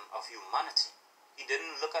condition of humanity. He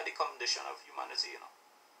didn't look at the condition of humanity,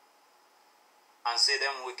 and say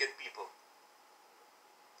them wicked people.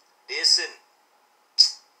 They sin.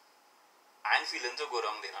 I ain't feeling to go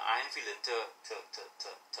down there. I ain't feeling to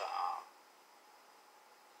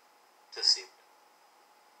save them.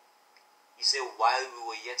 He said, while we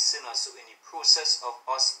were yet sinners, so in the process of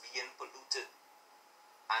us being polluted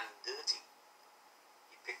and dirty,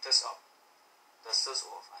 he picked us up, dust us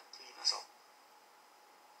off, and clean us up,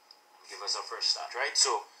 and give us a fresh start, right?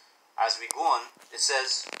 So, as we go on, it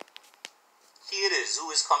says, he it is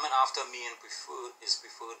who is coming after me and is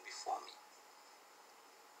preferred before me.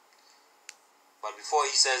 But before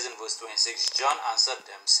he says in verse 26, John answered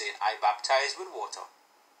them, saying, I baptize with water,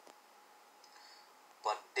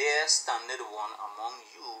 but there standeth one among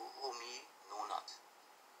you whom ye know not.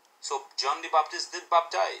 So John the Baptist did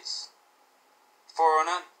baptize.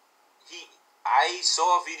 Forerunner, I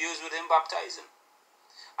saw videos with him baptizing.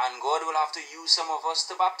 And God will have to use some of us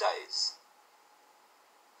to baptize.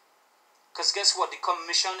 Because guess what? The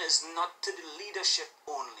commission is not to the leadership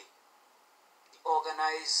only. The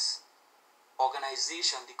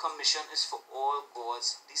organization, the commission is for all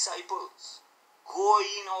God's disciples. Go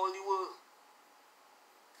ye in all the world,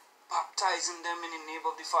 baptizing them in the name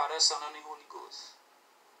of the Father, Son, and the Holy Ghost.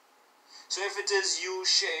 So if it is you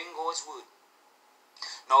sharing God's word.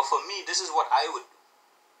 Now for me, this is what I would do.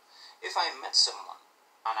 If I met someone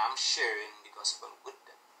and I'm sharing the gospel with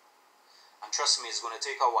them, and trust me, it's going to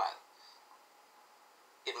take a while.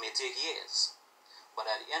 It may take years. But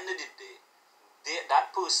at the end of the day,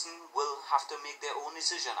 that person will have to make their own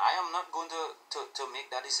decision. I am not going to make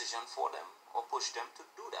that decision for them or push them to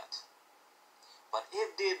do that. But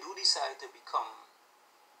if they do decide to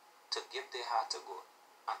give their heart to God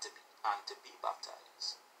and to be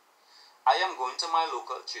baptized, I am going to my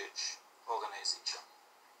local church organization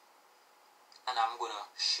and I'm going to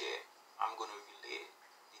share, I'm going to relay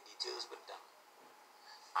the details with them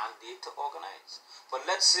and they to organize. But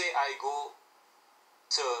let's say I go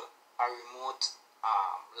to a remote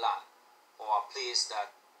land or a place that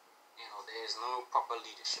there is no proper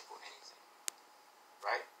leadership or anything,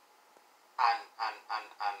 right? And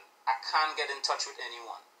I can't get in touch with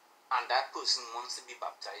anyone, and that person wants to be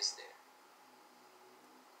baptized there.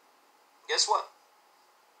 Guess what?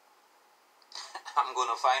 I'm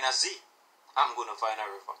gonna find a sea. I'm gonna find a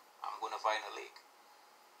river. I'm gonna find a lake.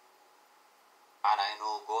 And I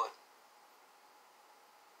know God,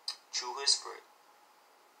 through His Spirit,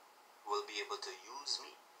 will be able to use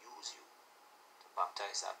me, use you, to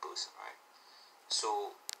baptize that person, right?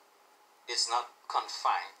 So it's not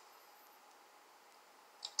confined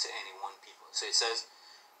to any one people. So it says,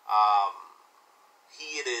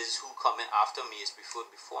 he it is who cometh after me is preferred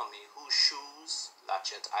before me, whose shoes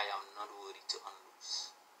latchet I am not worthy to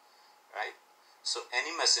unloose. Right? So any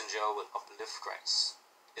messenger will uplift Christ.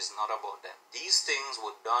 It's not about them. These things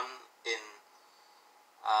were done in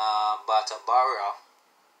Batabara,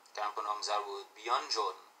 can't pronounce that word, beyond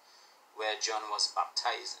Jordan, where John was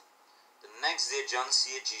baptizing. The next day John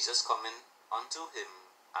seeth Jesus coming unto him,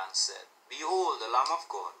 and said, Behold, the Lamb of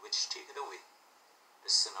God, which taketh away the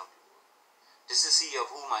sin of the world. This is he of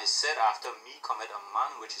whom I said, After me cometh a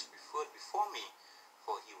man which is preferred before me,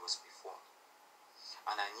 for he was before me.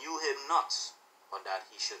 And I knew him not, but that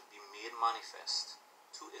he should be made manifest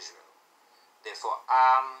to Israel. Therefore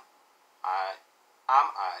am I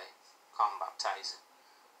come baptizing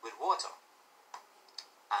with water.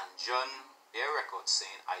 And John bare record,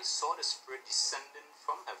 saying, I saw the Spirit descending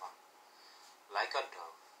from heaven like a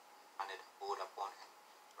dove, and it abode upon him.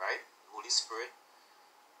 Right? The Holy Spirit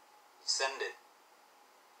descended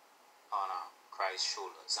on Christ's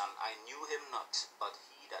shoulders. And I knew him not, but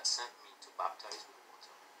he that sent me to baptize with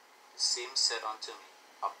water. The same said unto me,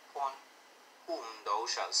 Upon whom thou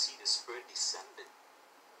shalt see the Spirit descending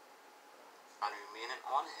and remaining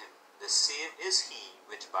on him, the same is he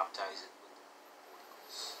which baptizeth with the Holy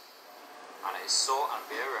Ghost. And I saw and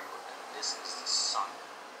bare record that this is the Son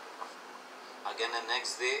of God. Again, the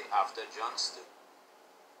next day after John stood,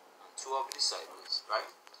 and two of the disciples, right?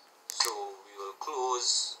 So we will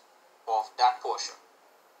close off that portion,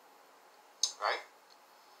 right?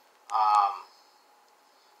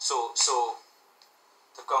 So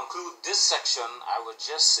to conclude this section, I would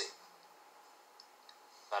just say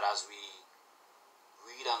that as we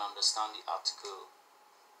read and understand the article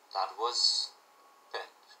that was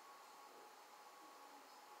penned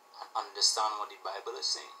and understand what the Bible is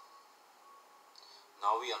saying,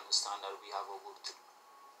 now we understand that we have a work to do.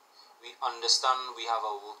 We understand we have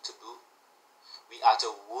a work to do. We are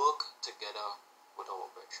to work together with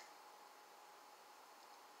our brethren.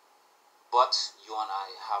 But you and I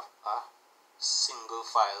have a single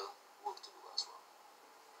file work to do as well.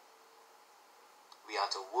 We are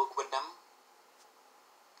to work with them,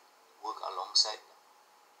 work alongside them.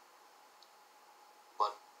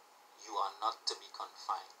 But you are not to be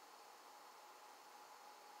confined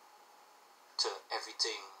to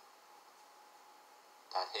everything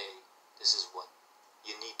that, hey, this is what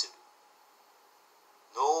you need to do.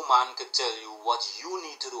 No man could tell you what you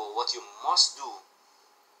need to do or what you must do.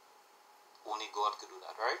 Only God could do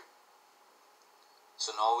that, right?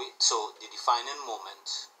 So so the defining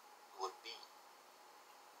moment would be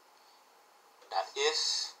that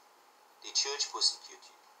if the church persecute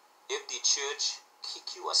you, if the church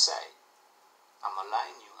kick you aside and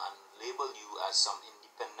malign you and label you as some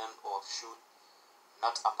independent offshoot,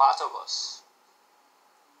 not a part of us,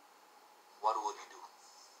 what would you do?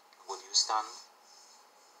 Would you stand?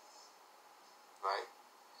 Right?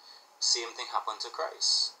 Same thing happened to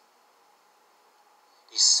Christ.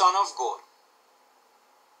 The Son of God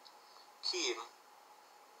came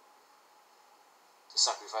to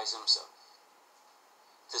sacrifice himself,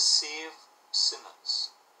 to save sinners.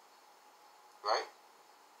 Right?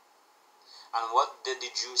 And what did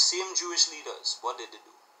the same Jewish leaders, what did they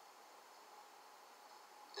do?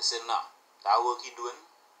 They said, nah, that work he doing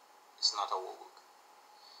is not our work.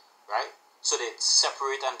 Right? So they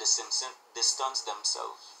separate and distance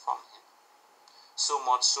themselves from him. So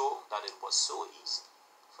much so that it was so easy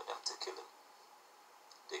for them to kill him.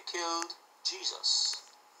 They killed Jesus.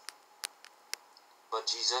 But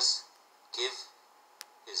Jesus gave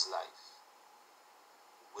his life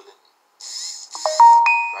willingly.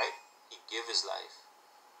 Right? He gave his life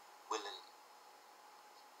willingly.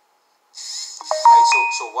 Right?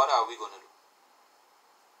 So what are we going to do?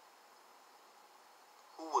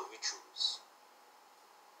 Who would we choose?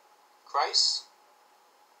 Christ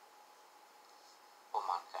or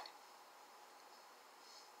mankind?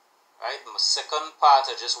 Right? The second part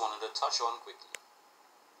I just wanted to touch on quickly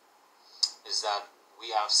is that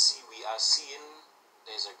we are seeing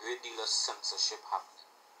there's a great deal of censorship happening.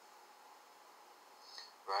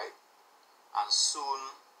 Right? And soon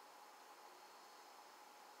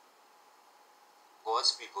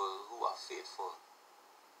God's people who are faithful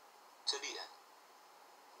to the end,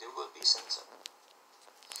 they will be censored.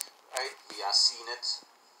 Right? We are seeing it.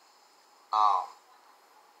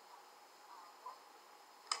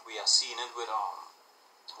 We are seeing it with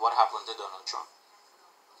what happened to Donald Trump.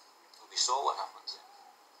 We saw what happened to him.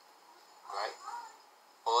 Right?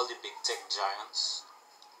 All the big tech giants,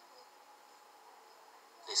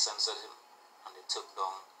 they censored him and they took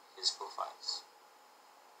down his profiles.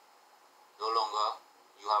 No longer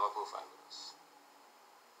you have a profile with us.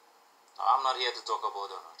 Now, I'm not here to talk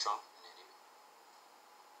about Donald Trump in any way.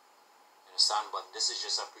 You understand? But this is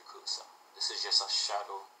just a precursor. This is just a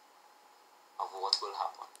shadow of what will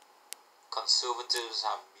happen. Conservatives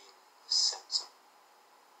have been censored.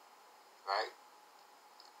 Right?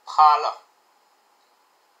 Parler.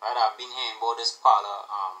 Right? I've been hearing about this Parler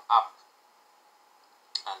app.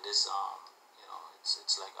 And this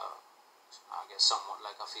it's like I guess somewhat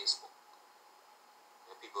like a Facebook.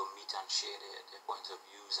 Where people meet and share their point of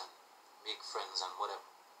views and make friends and whatever.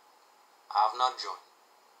 I have not joined.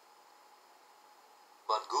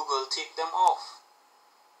 But Google take them off.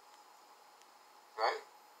 Right?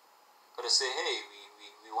 But they say, hey,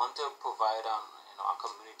 we want to provide a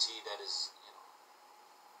community that is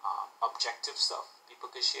objective stuff. People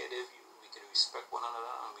could share their view. We could respect one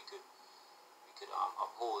another, and we could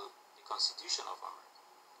uphold the Constitution of America.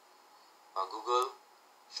 But Google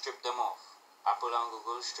stripped them off. Apple and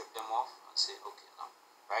Google stripped them off and say, okay, now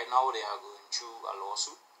right now they are going through a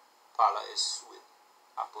lawsuit. Parler is suing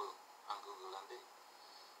Apple and Google and they,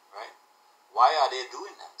 right? Why are they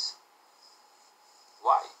doing that?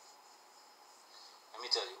 Why? Let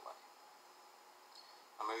me tell you why.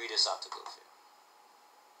 I'm going to read this article here.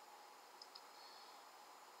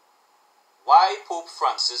 Why Pope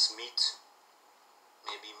Francis may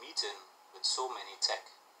be meeting with so many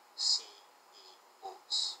tech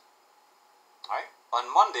CEOs. Alright?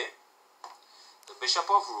 On Monday, the Bishop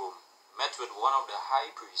of Rome met with one of the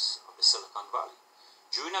high priests of the Silicon Valley.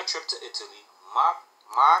 During a trip to Italy, Mark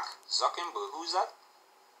Zuckerberg, who's that?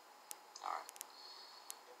 Alright.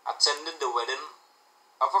 Attended the wedding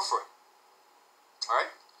of a friend.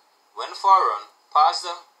 Alright? When Forerunner passed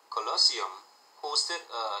the Colosseum, hosted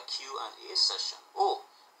a Q&A session.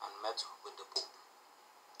 And met with the Pope.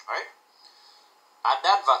 Alright? At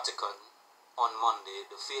that Vatican, on Monday,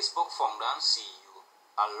 the Facebook founder and CEO,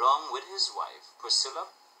 along with his wife, Priscilla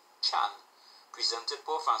Chan, presented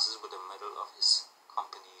Pope Francis with a medal of his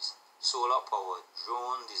company's solar-powered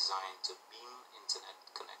drone designed to beam internet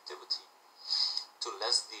connectivity to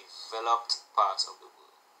less developed parts of the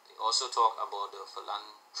world. They also talk about the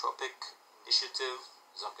philanthropic initiative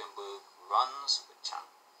Zuckerberg runs with Chan,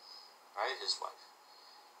 right, his wife.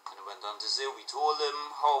 And it went on to say, we told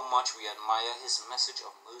him how much we admire his message of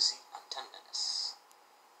mercy and tenderness,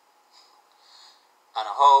 and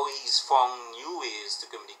how he's found new ways to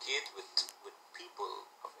communicate with people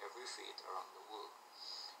of every faith around the world.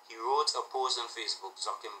 He wrote a post on Facebook,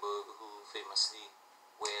 Zuckerberg, who famously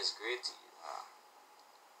wears grey tea. I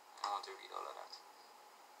don't want to read all of that.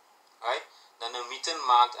 Right? Then the meeting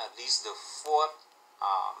marked at least the fourth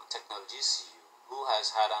technology CEO who has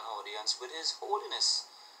had an audience with His Holiness.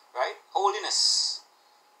 Right? Holiness.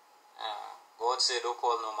 God said, don't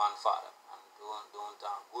call no man father, and don't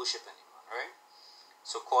worship anyone. Right?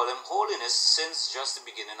 So call him Holiness. Since just the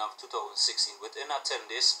beginning of 2016, within a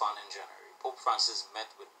 10-day span in January, Pope Francis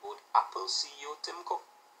met with both Apple CEO Tim Cook,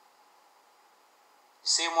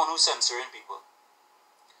 same one who's censoring people,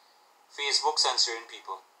 Facebook censoring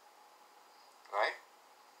people, right?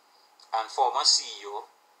 And former CEO,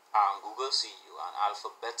 Google CEO, and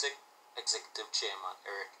Alphabetic Executive Chairman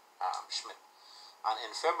Eric Schmidt. And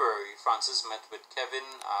in February, Francis met with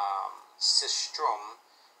Kevin Systrom,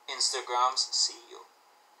 Instagram's CEO.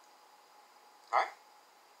 Right?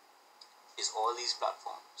 Is all these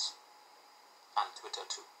platforms, and Twitter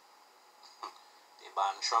too. They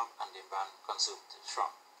ban Trump and they ban conservative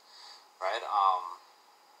Trump. Right?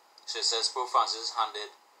 So it says Pope Francis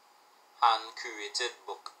hand-curated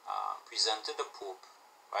book presented the Pope,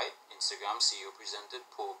 right? Instagram CEO presented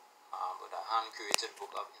Pope with a hand-curated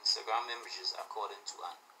book of Instagram images according to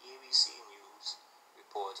an ABC News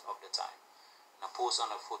report of the time. In a post on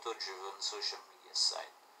a photo-driven social media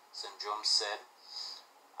site, St. John said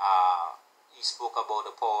he spoke about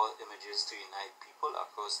the power of images to unite people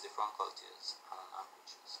across different cultures and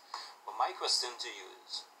languages. But my question to you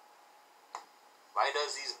is, why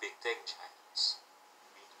does these big tech giants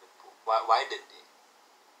meet with Pope? Why did they?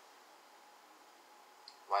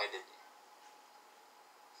 Why did they?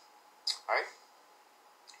 Alright?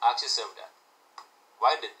 Ask yourself that.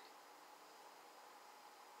 Why did they?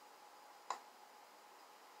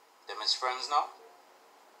 Them as friends now?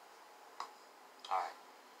 Alright.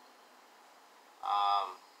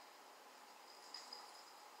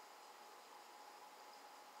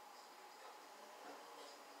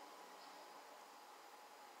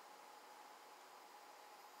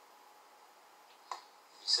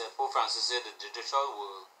 He said, Pope Francis said the digital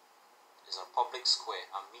world is a public square,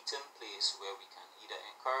 a meeting place where we can either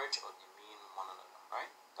encourage or demean one another, right?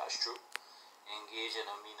 That's true. Engage in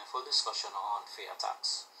a meaningful discussion on unfair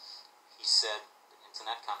attacks. He said the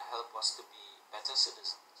internet can help us to be better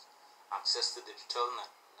citizens. Access to digital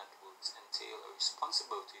networks entail a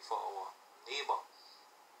responsibility for our neighbor,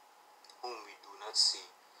 whom we do not see,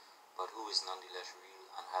 but who is nonetheless real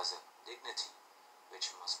and has a dignity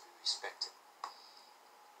which must be respected.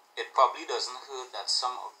 It probably doesn't hurt that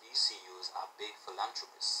some of these CEOs are big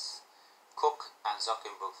philanthropists. Cook and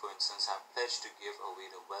Zuckerberg, for instance, have pledged to give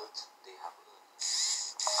away the wealth they have earned.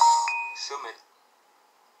 Schmidt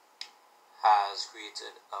has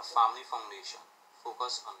created a family foundation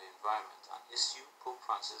focused on the environment, an issue Pope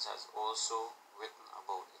Francis has also written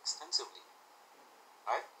about extensively.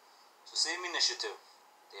 Right? So same initiative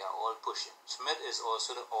they are all pushing. Schmidt is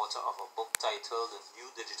also the author of a book titled The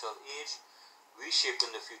New Digital Age,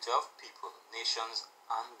 Reshaping the Future of People, Nations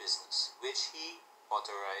and Business, which he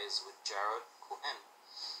authorized with Jared Cohen,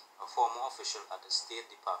 a former official at the State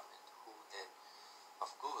Department who head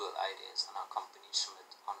of Google Ideas and accompanied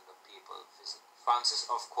Schmidt on the papal visit. Francis,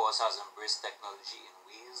 of course, has embraced technology in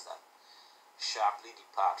ways that sharply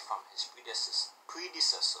depart from his predecessors,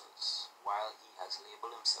 while he has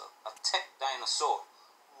labeled himself a tech dinosaur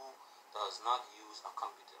who does not use a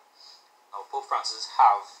computer. Now, Pope Francis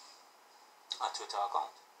have a Twitter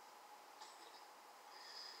account.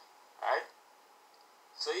 Right?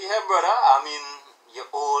 So yeah, brother, I mean,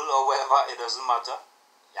 you're old or whatever, it doesn't matter.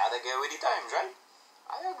 You gotta get with the times, right?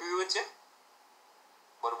 I agree with you.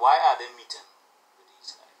 But why are they meeting with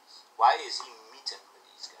these guys? Why is he meeting with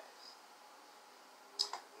these guys?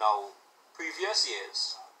 Now, previous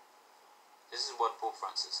years, this is what Pope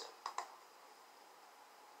Francis said.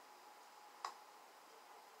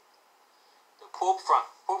 Pope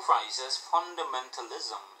Francis says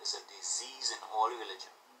fundamentalism is a disease in all religion.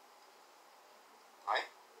 Right?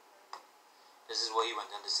 This is what he went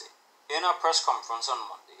on to say. In a press conference on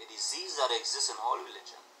Monday, a disease that exists in all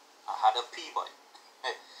religion. I had a P boy.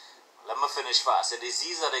 Let me finish fast. A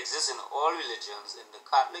disease that exists in all religions. In the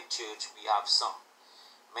Catholic Church, we have some.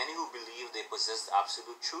 Many who believe they possess the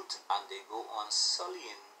absolute truth, and they go on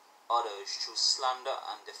sullying others through slander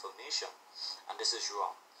and defamation. And this is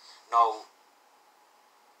wrong. Now,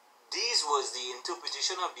 these words, the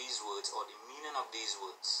interpretation of these words or the meaning of these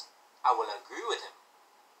words, I will agree with him.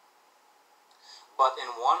 But in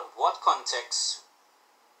what context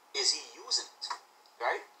is he using it?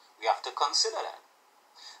 Right? We have to consider that.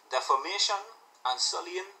 Defamation and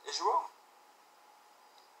sullying is wrong.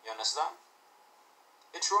 You understand?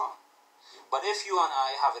 It's wrong. But if you and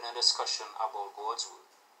I having a discussion about God's word,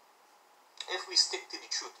 if we stick to the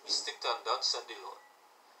truth, we stick to thus said the Lord,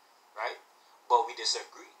 right? But we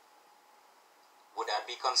disagree, would that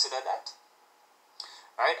be considered that?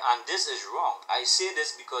 Right? And this is wrong. I say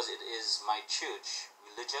this because it is my church.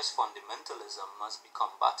 Religious fundamentalism must be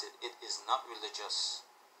combated. It is not religious.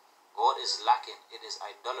 God is lacking. It is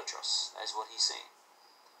idolatrous. That's what he's saying.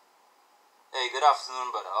 Hey, good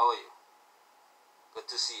afternoon, brother. How are you?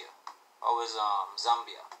 Good to see you. How is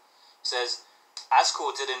Zambia? It says, as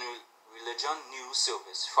quoted in Religion News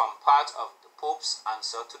Service from part of the Pope's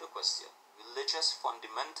answer to the question, religious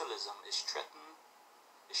fundamentalism is threatening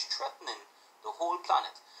the whole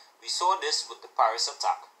planet. We saw this with the Paris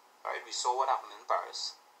attack, right? We saw what happened in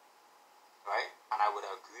Paris, right? And I would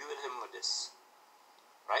agree with him with this,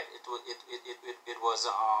 right? It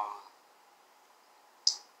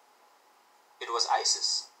was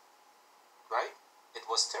ISIS, right? It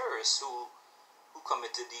was terrorists who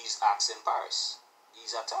committed these acts in Paris,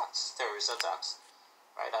 these attacks, terrorist attacks,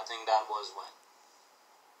 right? I think that was when.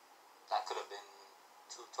 That could have been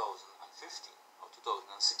 2015 or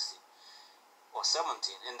 2016 or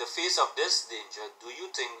 17. In the face of this danger, do you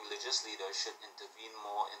think religious leaders should intervene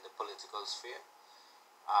more in the political sphere?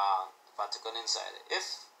 The Vatican Insider.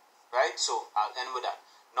 Right? So I'll end with that.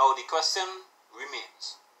 Now the question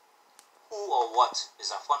remains: who or what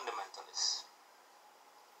is a fundamentalist?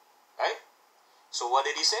 Right? So what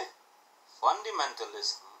did he say?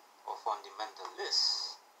 Fundamentalism or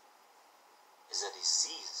fundamentalists is a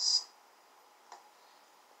disease.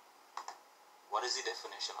 What is the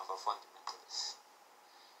definition of a fundamentalist?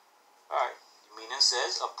 Alright, the meaning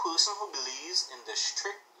says a person who believes in the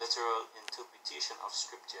strict literal interpretation of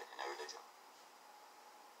scripture in a religion.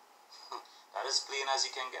 That is plain as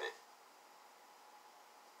you can get it.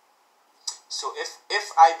 So if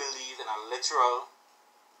I believe in the literal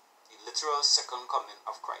second coming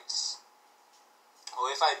of Christ, or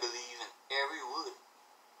if I believe in every word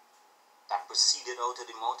that proceeded out of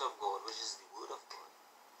the mouth of God, which is the word of God,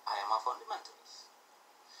 I am a fundamentalist.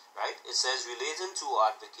 Right? It says relating to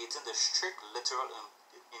or advocating the strict literal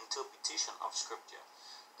interpretation of scripture.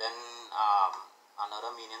 Then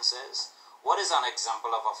another meaning says, what is an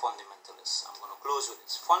example of a fundamentalist? I'm going to close with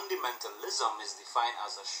this. Fundamentalism is defined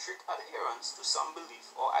as a strict adherence to some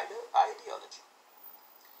belief or ideology,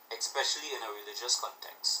 especially in a religious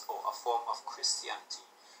context or a form of Christianity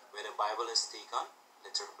where the Bible is taken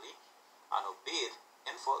literally and obeyed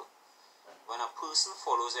in full. When a person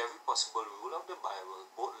follows every possible rule of the Bible,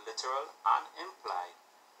 both literal and implied,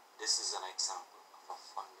 this is an example of a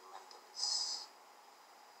fundamentalist.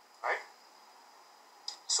 Right?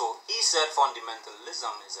 So he said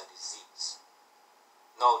fundamentalism is a disease.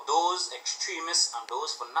 Now those extremists and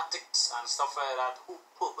those fanatics and stuff like that who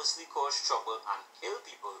purposely cause trouble and kill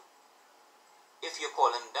people, if you're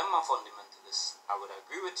calling them a fundamentalist, I would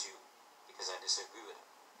agree with you because I disagree with them.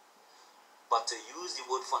 But to use the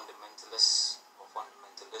word fundamentalist or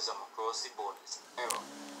fundamentalism across the board is error.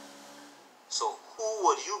 So who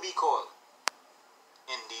would you be called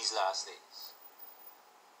in these last days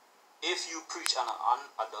if you preach an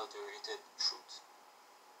unadulterated truth?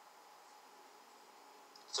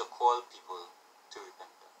 To call people to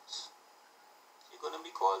repentance. You're going to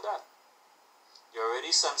be called that. You're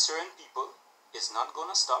already censoring people. It's not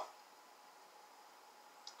gonna stop.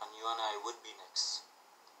 And you and I would be next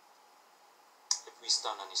if we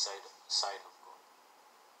stand on the side of God.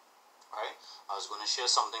 Right? I was gonna share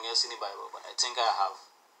something else in the Bible, but I think I have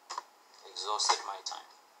exhausted my time.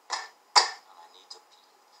 And I need to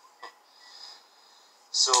pee.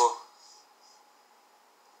 So,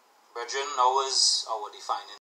 brethren, now is our defining